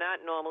that we're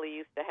not normally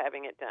used to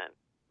having it done.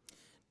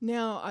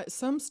 Now,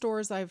 some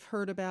stores I've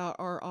heard about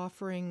are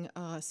offering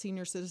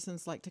senior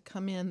citizens like to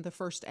come in the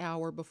first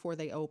hour before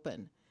they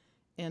open.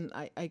 And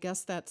I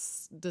guess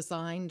that's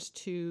designed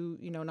to,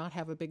 not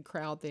have a big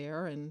crowd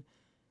there and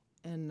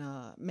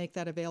make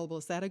that available.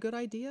 Is that a good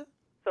idea?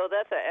 So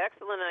that's an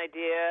excellent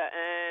idea,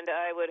 and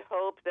I would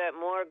hope that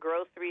more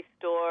grocery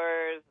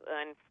stores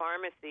and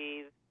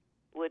pharmacies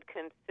would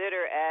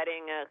consider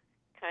adding a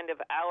kind of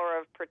hour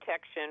of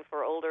protection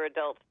for older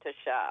adults to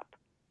shop.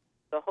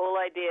 The whole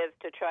idea is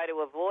to try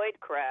to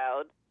avoid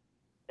crowds,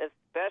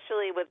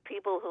 especially with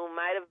people who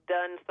might have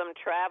done some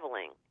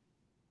traveling.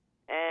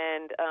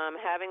 And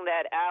having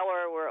that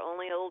hour where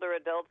only older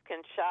adults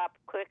can shop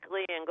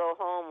quickly and go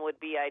home would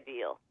be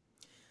ideal.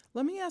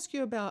 Let me ask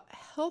you about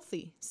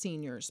healthy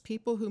seniors,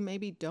 people who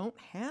maybe don't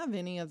have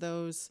any of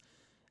those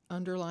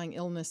underlying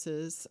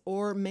illnesses,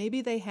 or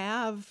maybe they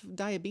have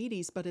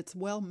diabetes, but it's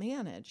well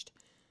managed.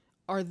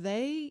 Are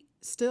they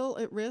still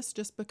at risk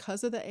just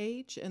because of the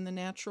age and the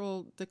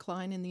natural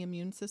decline in the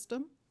immune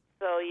system?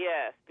 So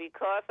yes,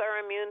 because our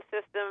immune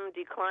system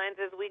declines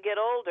as we get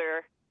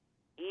older,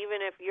 even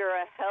if you're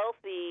a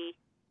healthy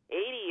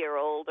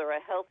 80-year-old or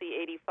a healthy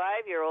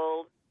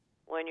 85-year-old,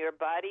 when your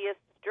body is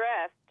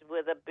stressed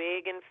with a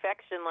big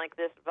infection like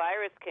this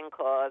virus can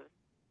cause,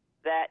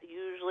 that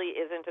usually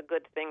isn't a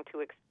good thing to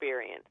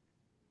experience.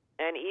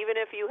 And even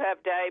if you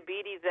have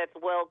diabetes that's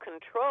well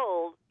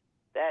controlled,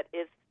 that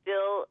is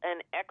still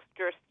an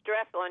extra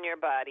stress on your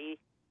body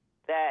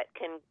that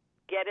can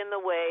get in the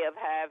way of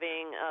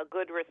having a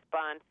good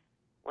response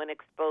when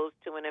exposed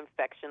to an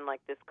infection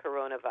like this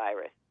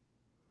coronavirus.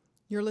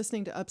 You're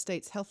listening to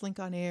Upstate's HealthLink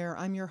on Air.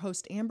 I'm your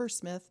host, Amber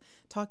Smith,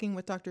 talking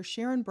with Dr.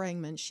 Sharon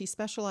Brangman. She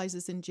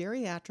specializes in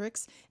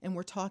geriatrics, and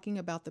we're talking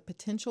about the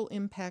potential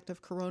impact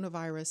of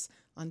coronavirus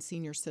on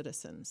senior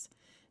citizens.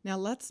 Now,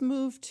 let's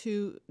move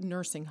to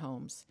nursing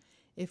homes.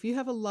 If you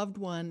have a loved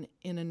one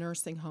in a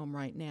nursing home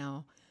right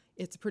now,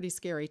 it's a pretty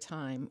scary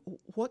time.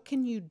 What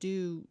can you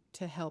do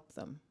to help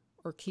them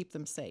or keep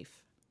them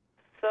safe?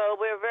 So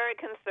we're very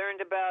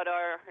concerned about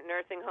our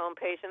nursing home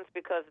patients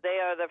because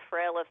they are the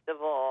frailest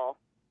of all,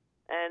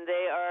 and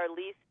they are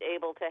least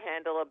able to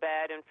handle a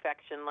bad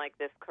infection like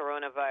this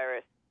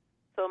coronavirus.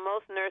 So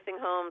most nursing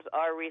homes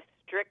are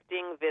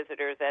restricting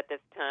visitors at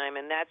this time,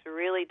 and that's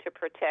really to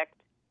protect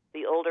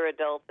the older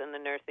adults in the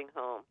nursing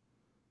home.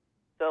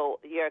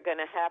 So you're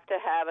going to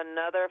have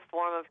another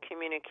form of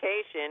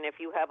communication if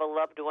you have a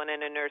loved one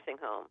in a nursing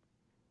home.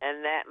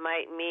 And that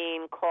might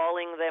mean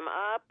calling them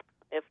up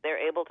if they're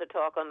able to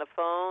talk on the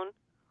phone,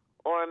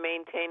 or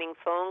maintaining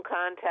phone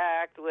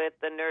contact with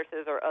the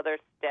nurses or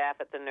other staff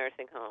at the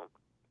nursing home.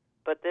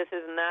 But this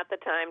is not the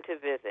time to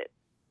visit.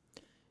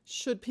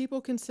 Should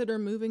people consider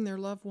moving their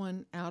loved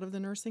one out of the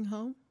nursing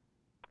home?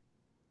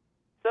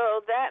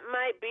 So that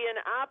might be an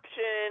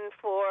option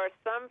for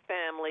some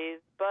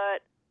families,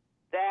 but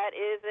that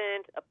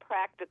isn't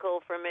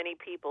practical for many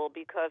people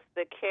because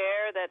the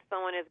care that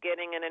someone is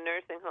getting in a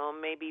nursing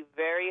home may be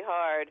very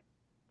hard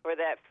for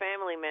that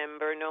family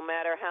member. No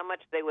matter how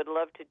much they would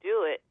love to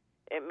do it,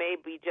 it may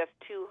be just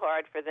too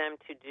hard for them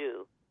to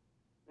do.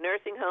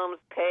 Nursing homes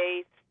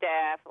pay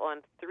staff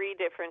on 3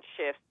 different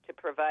shifts to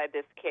provide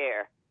this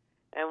care.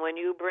 And when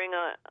you bring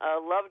a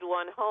loved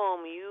one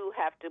home, you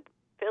have to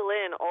fill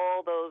in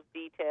all those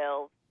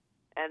details,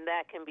 and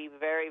that can be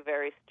very,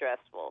 very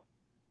stressful.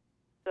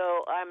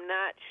 So I'm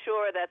not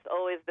sure that's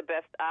always the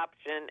best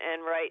option.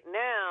 And right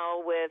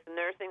now, with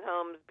nursing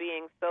homes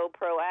being so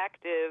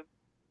proactive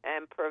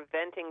and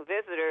preventing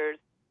visitors,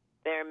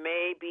 there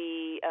may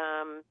be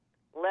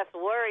less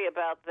worry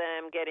about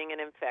them getting an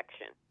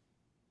infection.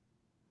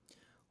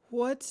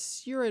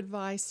 What's your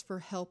advice for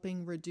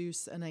helping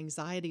reduce an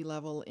anxiety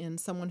level in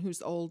someone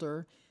who's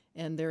older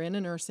and they're in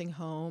a nursing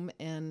home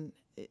and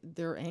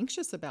they're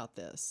anxious about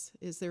this?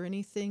 Is there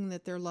anything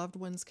that their loved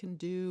ones can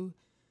do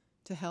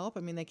to help?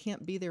 I mean, they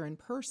can't be there in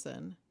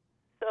person.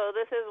 So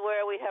this is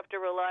where we have to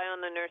rely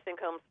on the nursing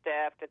home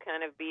staff to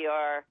kind of be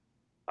our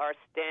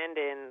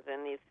stand-ins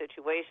in these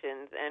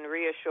situations and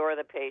reassure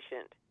the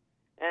patient.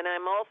 And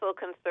I'm also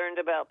concerned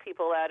about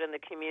people out in the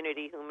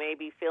community who may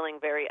be feeling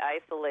very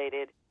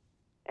isolated.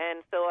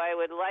 And so I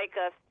would like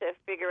us to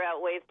figure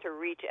out ways to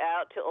reach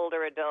out to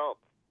older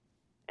adults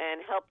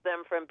and help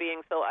them from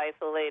being so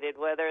isolated,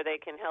 whether they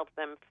can help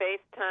them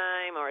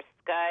FaceTime or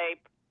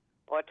Skype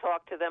or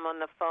talk to them on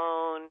the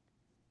phone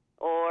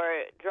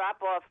or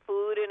drop off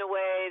food in a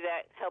way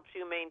that helps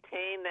you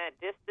maintain that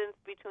distance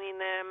between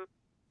them,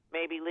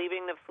 maybe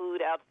leaving the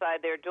food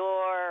outside their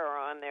door or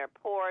on their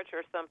porch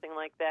or something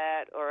like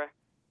that, or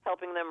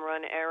helping them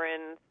run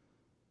errands.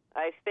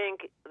 I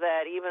think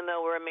that even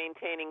though we're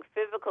maintaining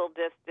physical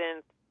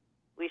distance,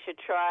 we should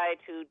try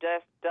to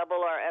just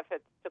double our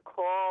efforts to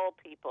call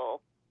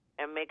people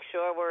and make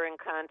sure we're in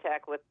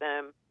contact with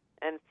them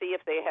and see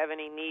if they have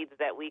any needs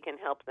that we can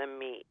help them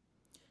meet.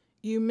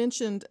 You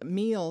mentioned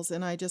meals,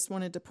 and I just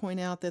wanted to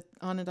point out that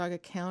Onondaga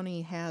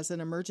County has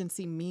an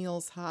emergency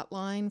meals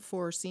hotline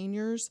for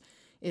seniors.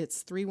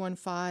 It's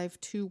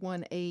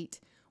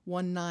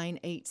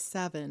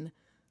 315-218-1987.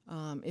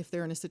 if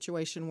they're in a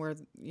situation where,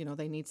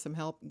 they need some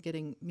help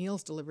getting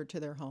meals delivered to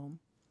their home.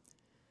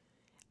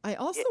 I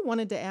also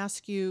wanted to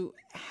ask you,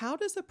 how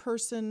does a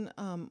person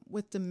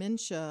with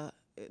dementia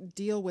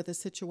deal with a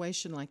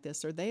situation like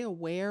this? Are they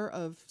aware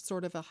of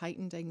sort of a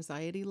heightened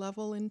anxiety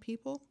level in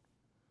people?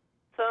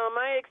 So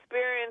my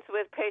experience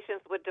with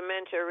patients with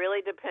dementia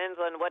really depends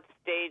on what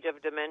stage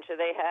of dementia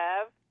they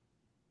have.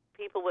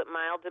 People with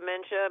mild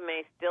dementia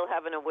may still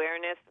have an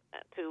awareness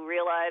to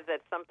realize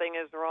that something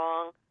is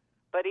wrong,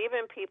 but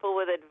even people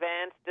with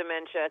advanced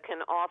dementia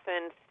can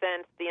often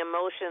sense the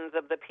emotions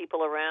of the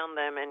people around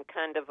them and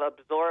kind of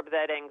absorb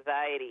that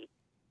anxiety.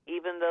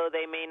 Even though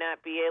they may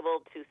not be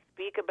able to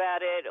speak about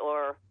it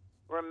or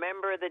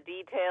remember the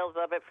details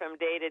of it from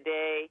day to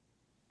day,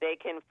 they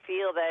can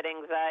feel that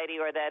anxiety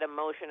or that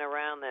emotion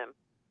around them.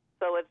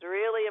 So it's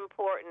really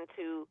important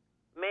to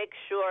make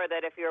sure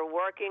that if you're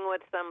working with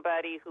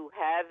somebody who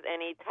has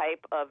any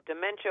type of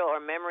dementia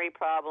or memory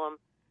problem,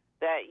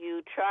 that you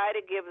try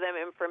to give them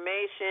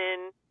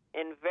information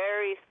in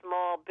very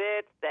small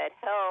bits that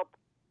help,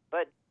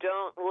 but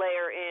don't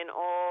layer in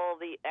all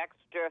the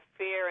extra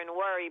fear and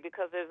worry,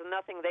 because there's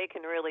nothing they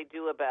can really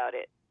do about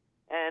it.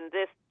 And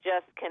this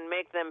just can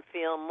make them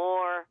feel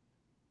more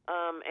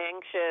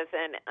anxious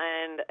and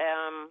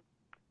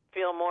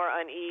feel more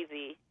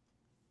uneasy.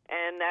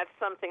 And that's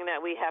something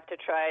that we have to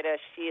try to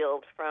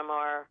shield from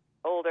our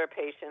older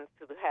patients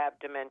who have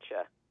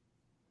dementia.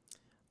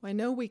 I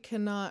know we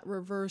cannot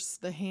reverse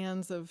the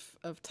hands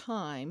of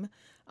time,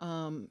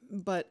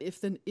 but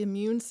if the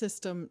immune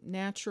system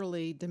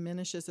naturally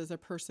diminishes as a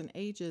person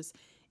ages,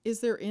 is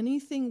there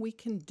anything we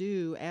can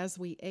do as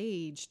we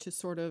age to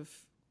sort of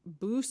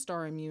boost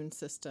our immune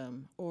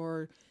system?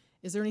 Or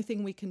is there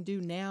anything we can do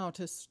now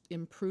to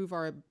improve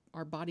our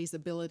body's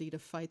ability to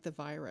fight the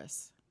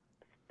virus?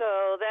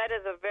 So that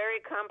is a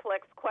very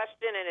complex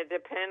question, and it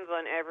depends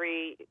on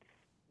every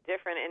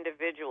different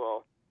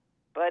individual.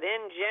 But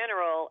in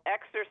general,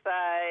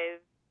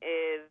 exercise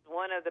is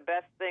one of the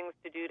best things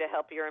to do to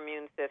help your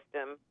immune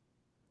system,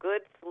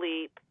 good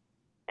sleep,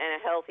 and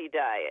a healthy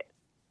diet.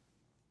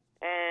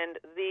 And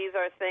these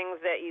are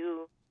things that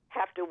you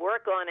have to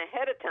work on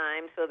ahead of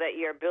time so that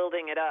you're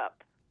building it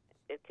up.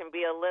 It can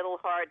be a little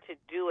hard to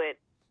do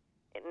it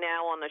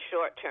now on the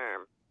short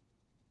term.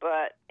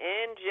 But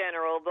in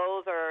general,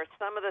 those are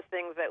some of the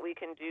things that we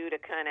can do to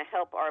kind of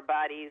help our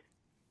bodies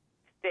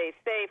stay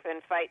safe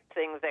and fight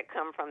things that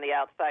come from the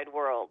outside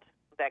world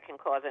that can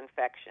cause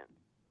infection.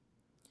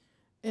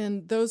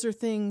 And those are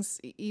things,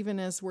 even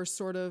as we're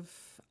sort of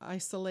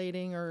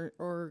isolating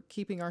or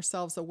keeping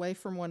ourselves away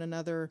from one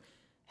another,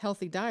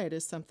 healthy diet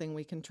is something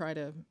we can try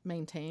to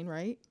maintain,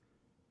 right?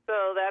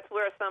 So that's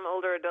where some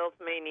older adults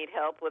may need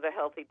help with a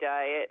healthy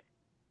diet.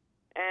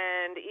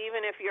 And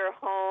even if you're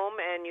home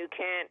and you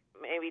can't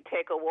maybe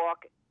take a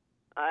walk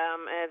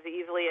as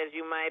easily as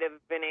you might have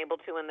been able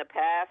to in the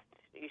past,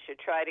 you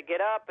should try to get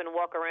up and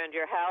walk around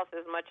your house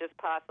as much as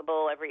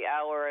possible every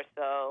hour or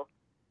so.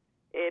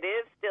 It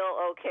is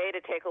still okay to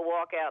take a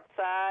walk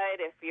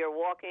outside if you're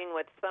walking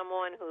with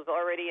someone who's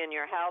already in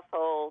your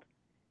household.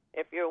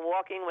 If you're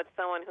walking with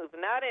someone who's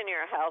not in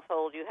your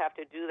household, you have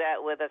to do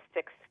that with a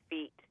 6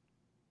 feet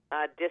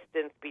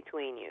distance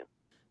between you.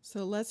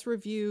 So let's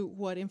review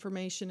what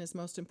information is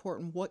most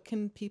important. What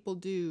can people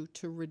do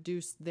to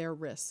reduce their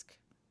risk?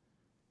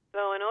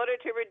 So in order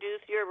to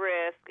reduce your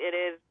risk, it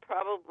is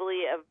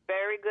probably a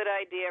very good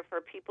idea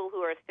for people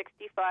who are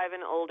 65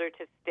 and older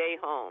to stay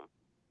home.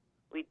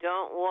 We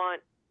don't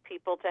want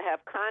people to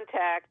have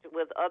contact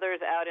with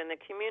others out in the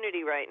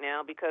community right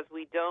now because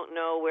we don't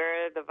know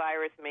where the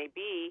virus may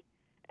be,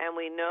 and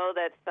we know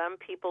that some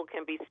people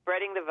can be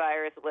spreading the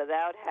virus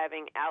without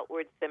having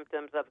outward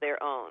symptoms of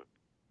their own.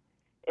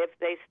 If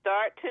they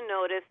start to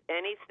notice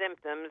any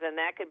symptoms, and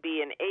that could be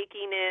an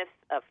achiness,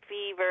 a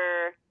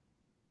fever,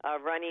 a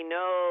runny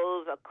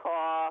nose, a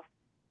cough,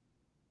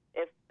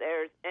 if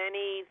there's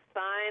any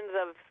signs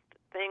of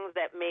things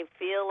that may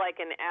feel like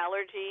an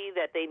allergy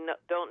that they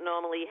don't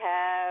normally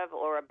have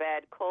or a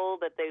bad cold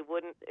that they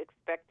wouldn't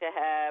expect to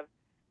have,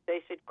 they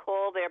should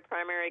call their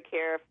primary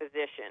care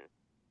physician.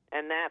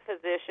 And that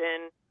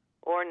physician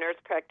or nurse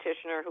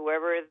practitioner,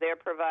 whoever is their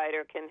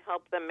provider, can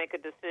help them make a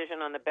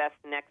decision on the best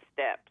next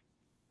steps.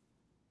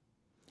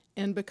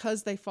 And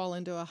because they fall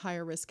into a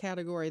higher risk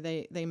category,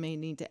 they may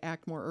need to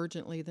act more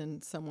urgently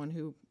than someone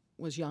who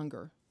was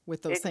younger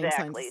with those same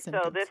signs and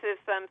symptoms. So this is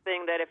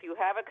something that if you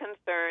have a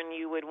concern,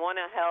 you would want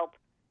to help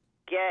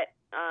get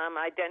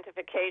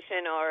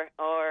identification or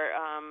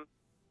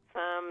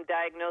some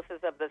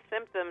diagnosis of the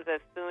symptoms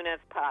as soon as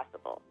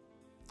possible.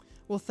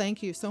 Well,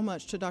 thank you so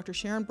much to Dr.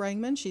 Sharon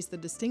Brangman. She's the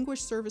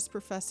Distinguished Service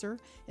Professor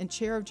and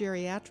Chair of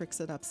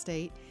Geriatrics at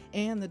Upstate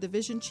and the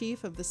Division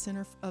Chief of the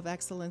Center of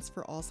Excellence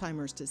for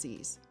Alzheimer's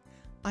Disease.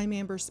 I'm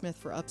Amber Smith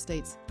for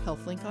Upstate's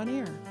HealthLink on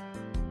Air.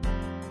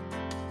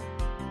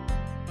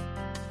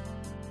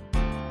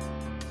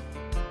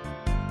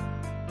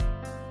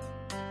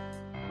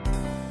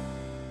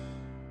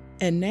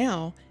 And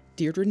now,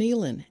 Deirdre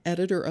Nealon,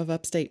 editor of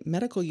Upstate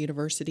Medical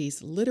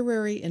University's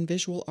Literary and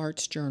Visual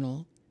Arts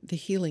Journal, The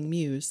Healing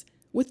Muse,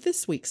 with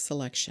this week's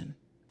selection.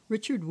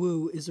 Richard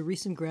Wu is a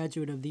recent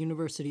graduate of the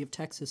University of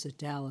Texas at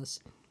Dallas.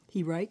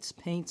 He writes,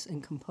 paints,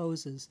 and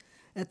composes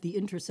at the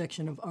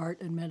intersection of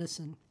art and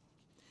medicine.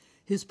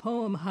 His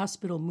poem,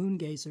 Hospital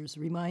Moongazers,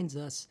 reminds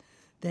us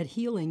that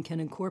healing can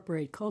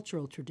incorporate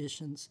cultural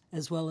traditions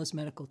as well as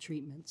medical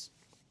treatments.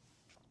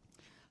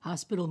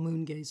 Hospital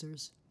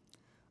Moongazers.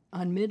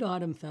 On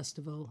Mid-Autumn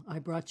Festival, I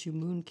brought you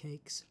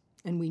mooncakes,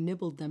 and we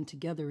nibbled them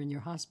together in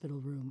your hospital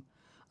room,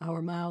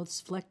 our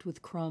mouths flecked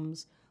with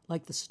crumbs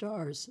like the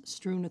stars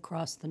strewn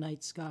across the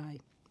night sky.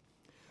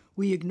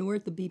 We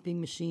ignored the beeping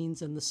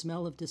machines and the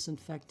smell of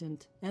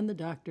disinfectant and the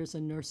doctors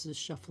and nurses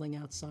shuffling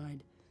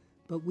outside,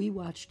 but we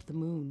watched the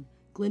moon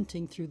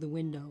glinting through the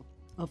window,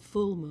 a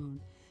full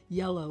moon,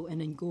 yellow and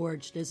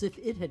engorged as if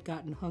it had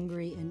gotten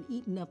hungry and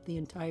eaten up the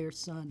entire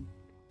sun.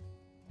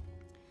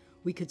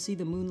 We could see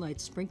the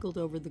moonlight sprinkled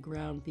over the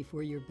ground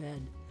before your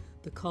bed,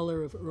 the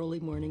color of early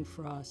morning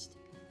frost.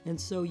 And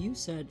so you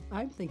said,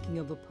 I'm thinking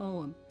of a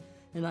poem.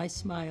 And I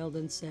smiled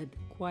and said,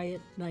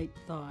 quiet night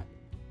thought.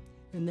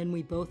 And then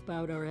we both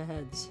bowed our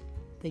heads,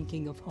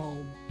 thinking of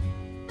home.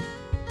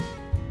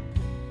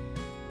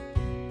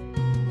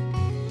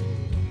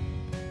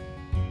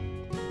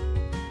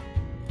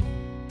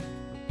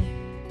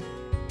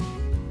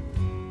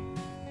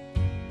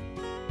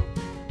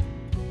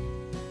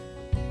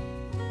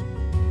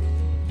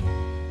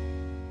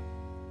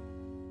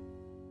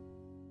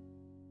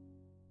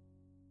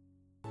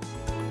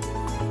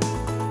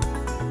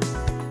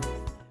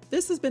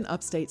 This has been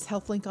Upstate's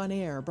HealthLink on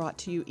Air, brought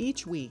to you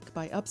each week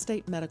by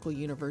Upstate Medical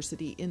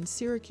University in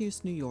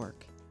Syracuse, New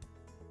York.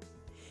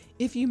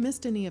 If you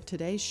missed any of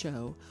today's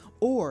show,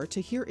 or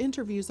to hear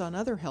interviews on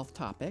other health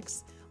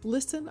topics,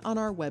 listen on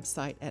our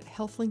website at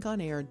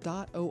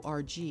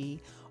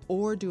healthlinkonair.org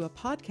or do a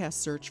podcast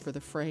search for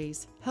the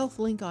phrase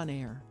HealthLink on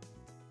Air.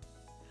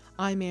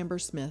 I'm Amber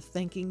Smith,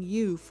 thanking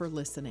you for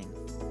listening.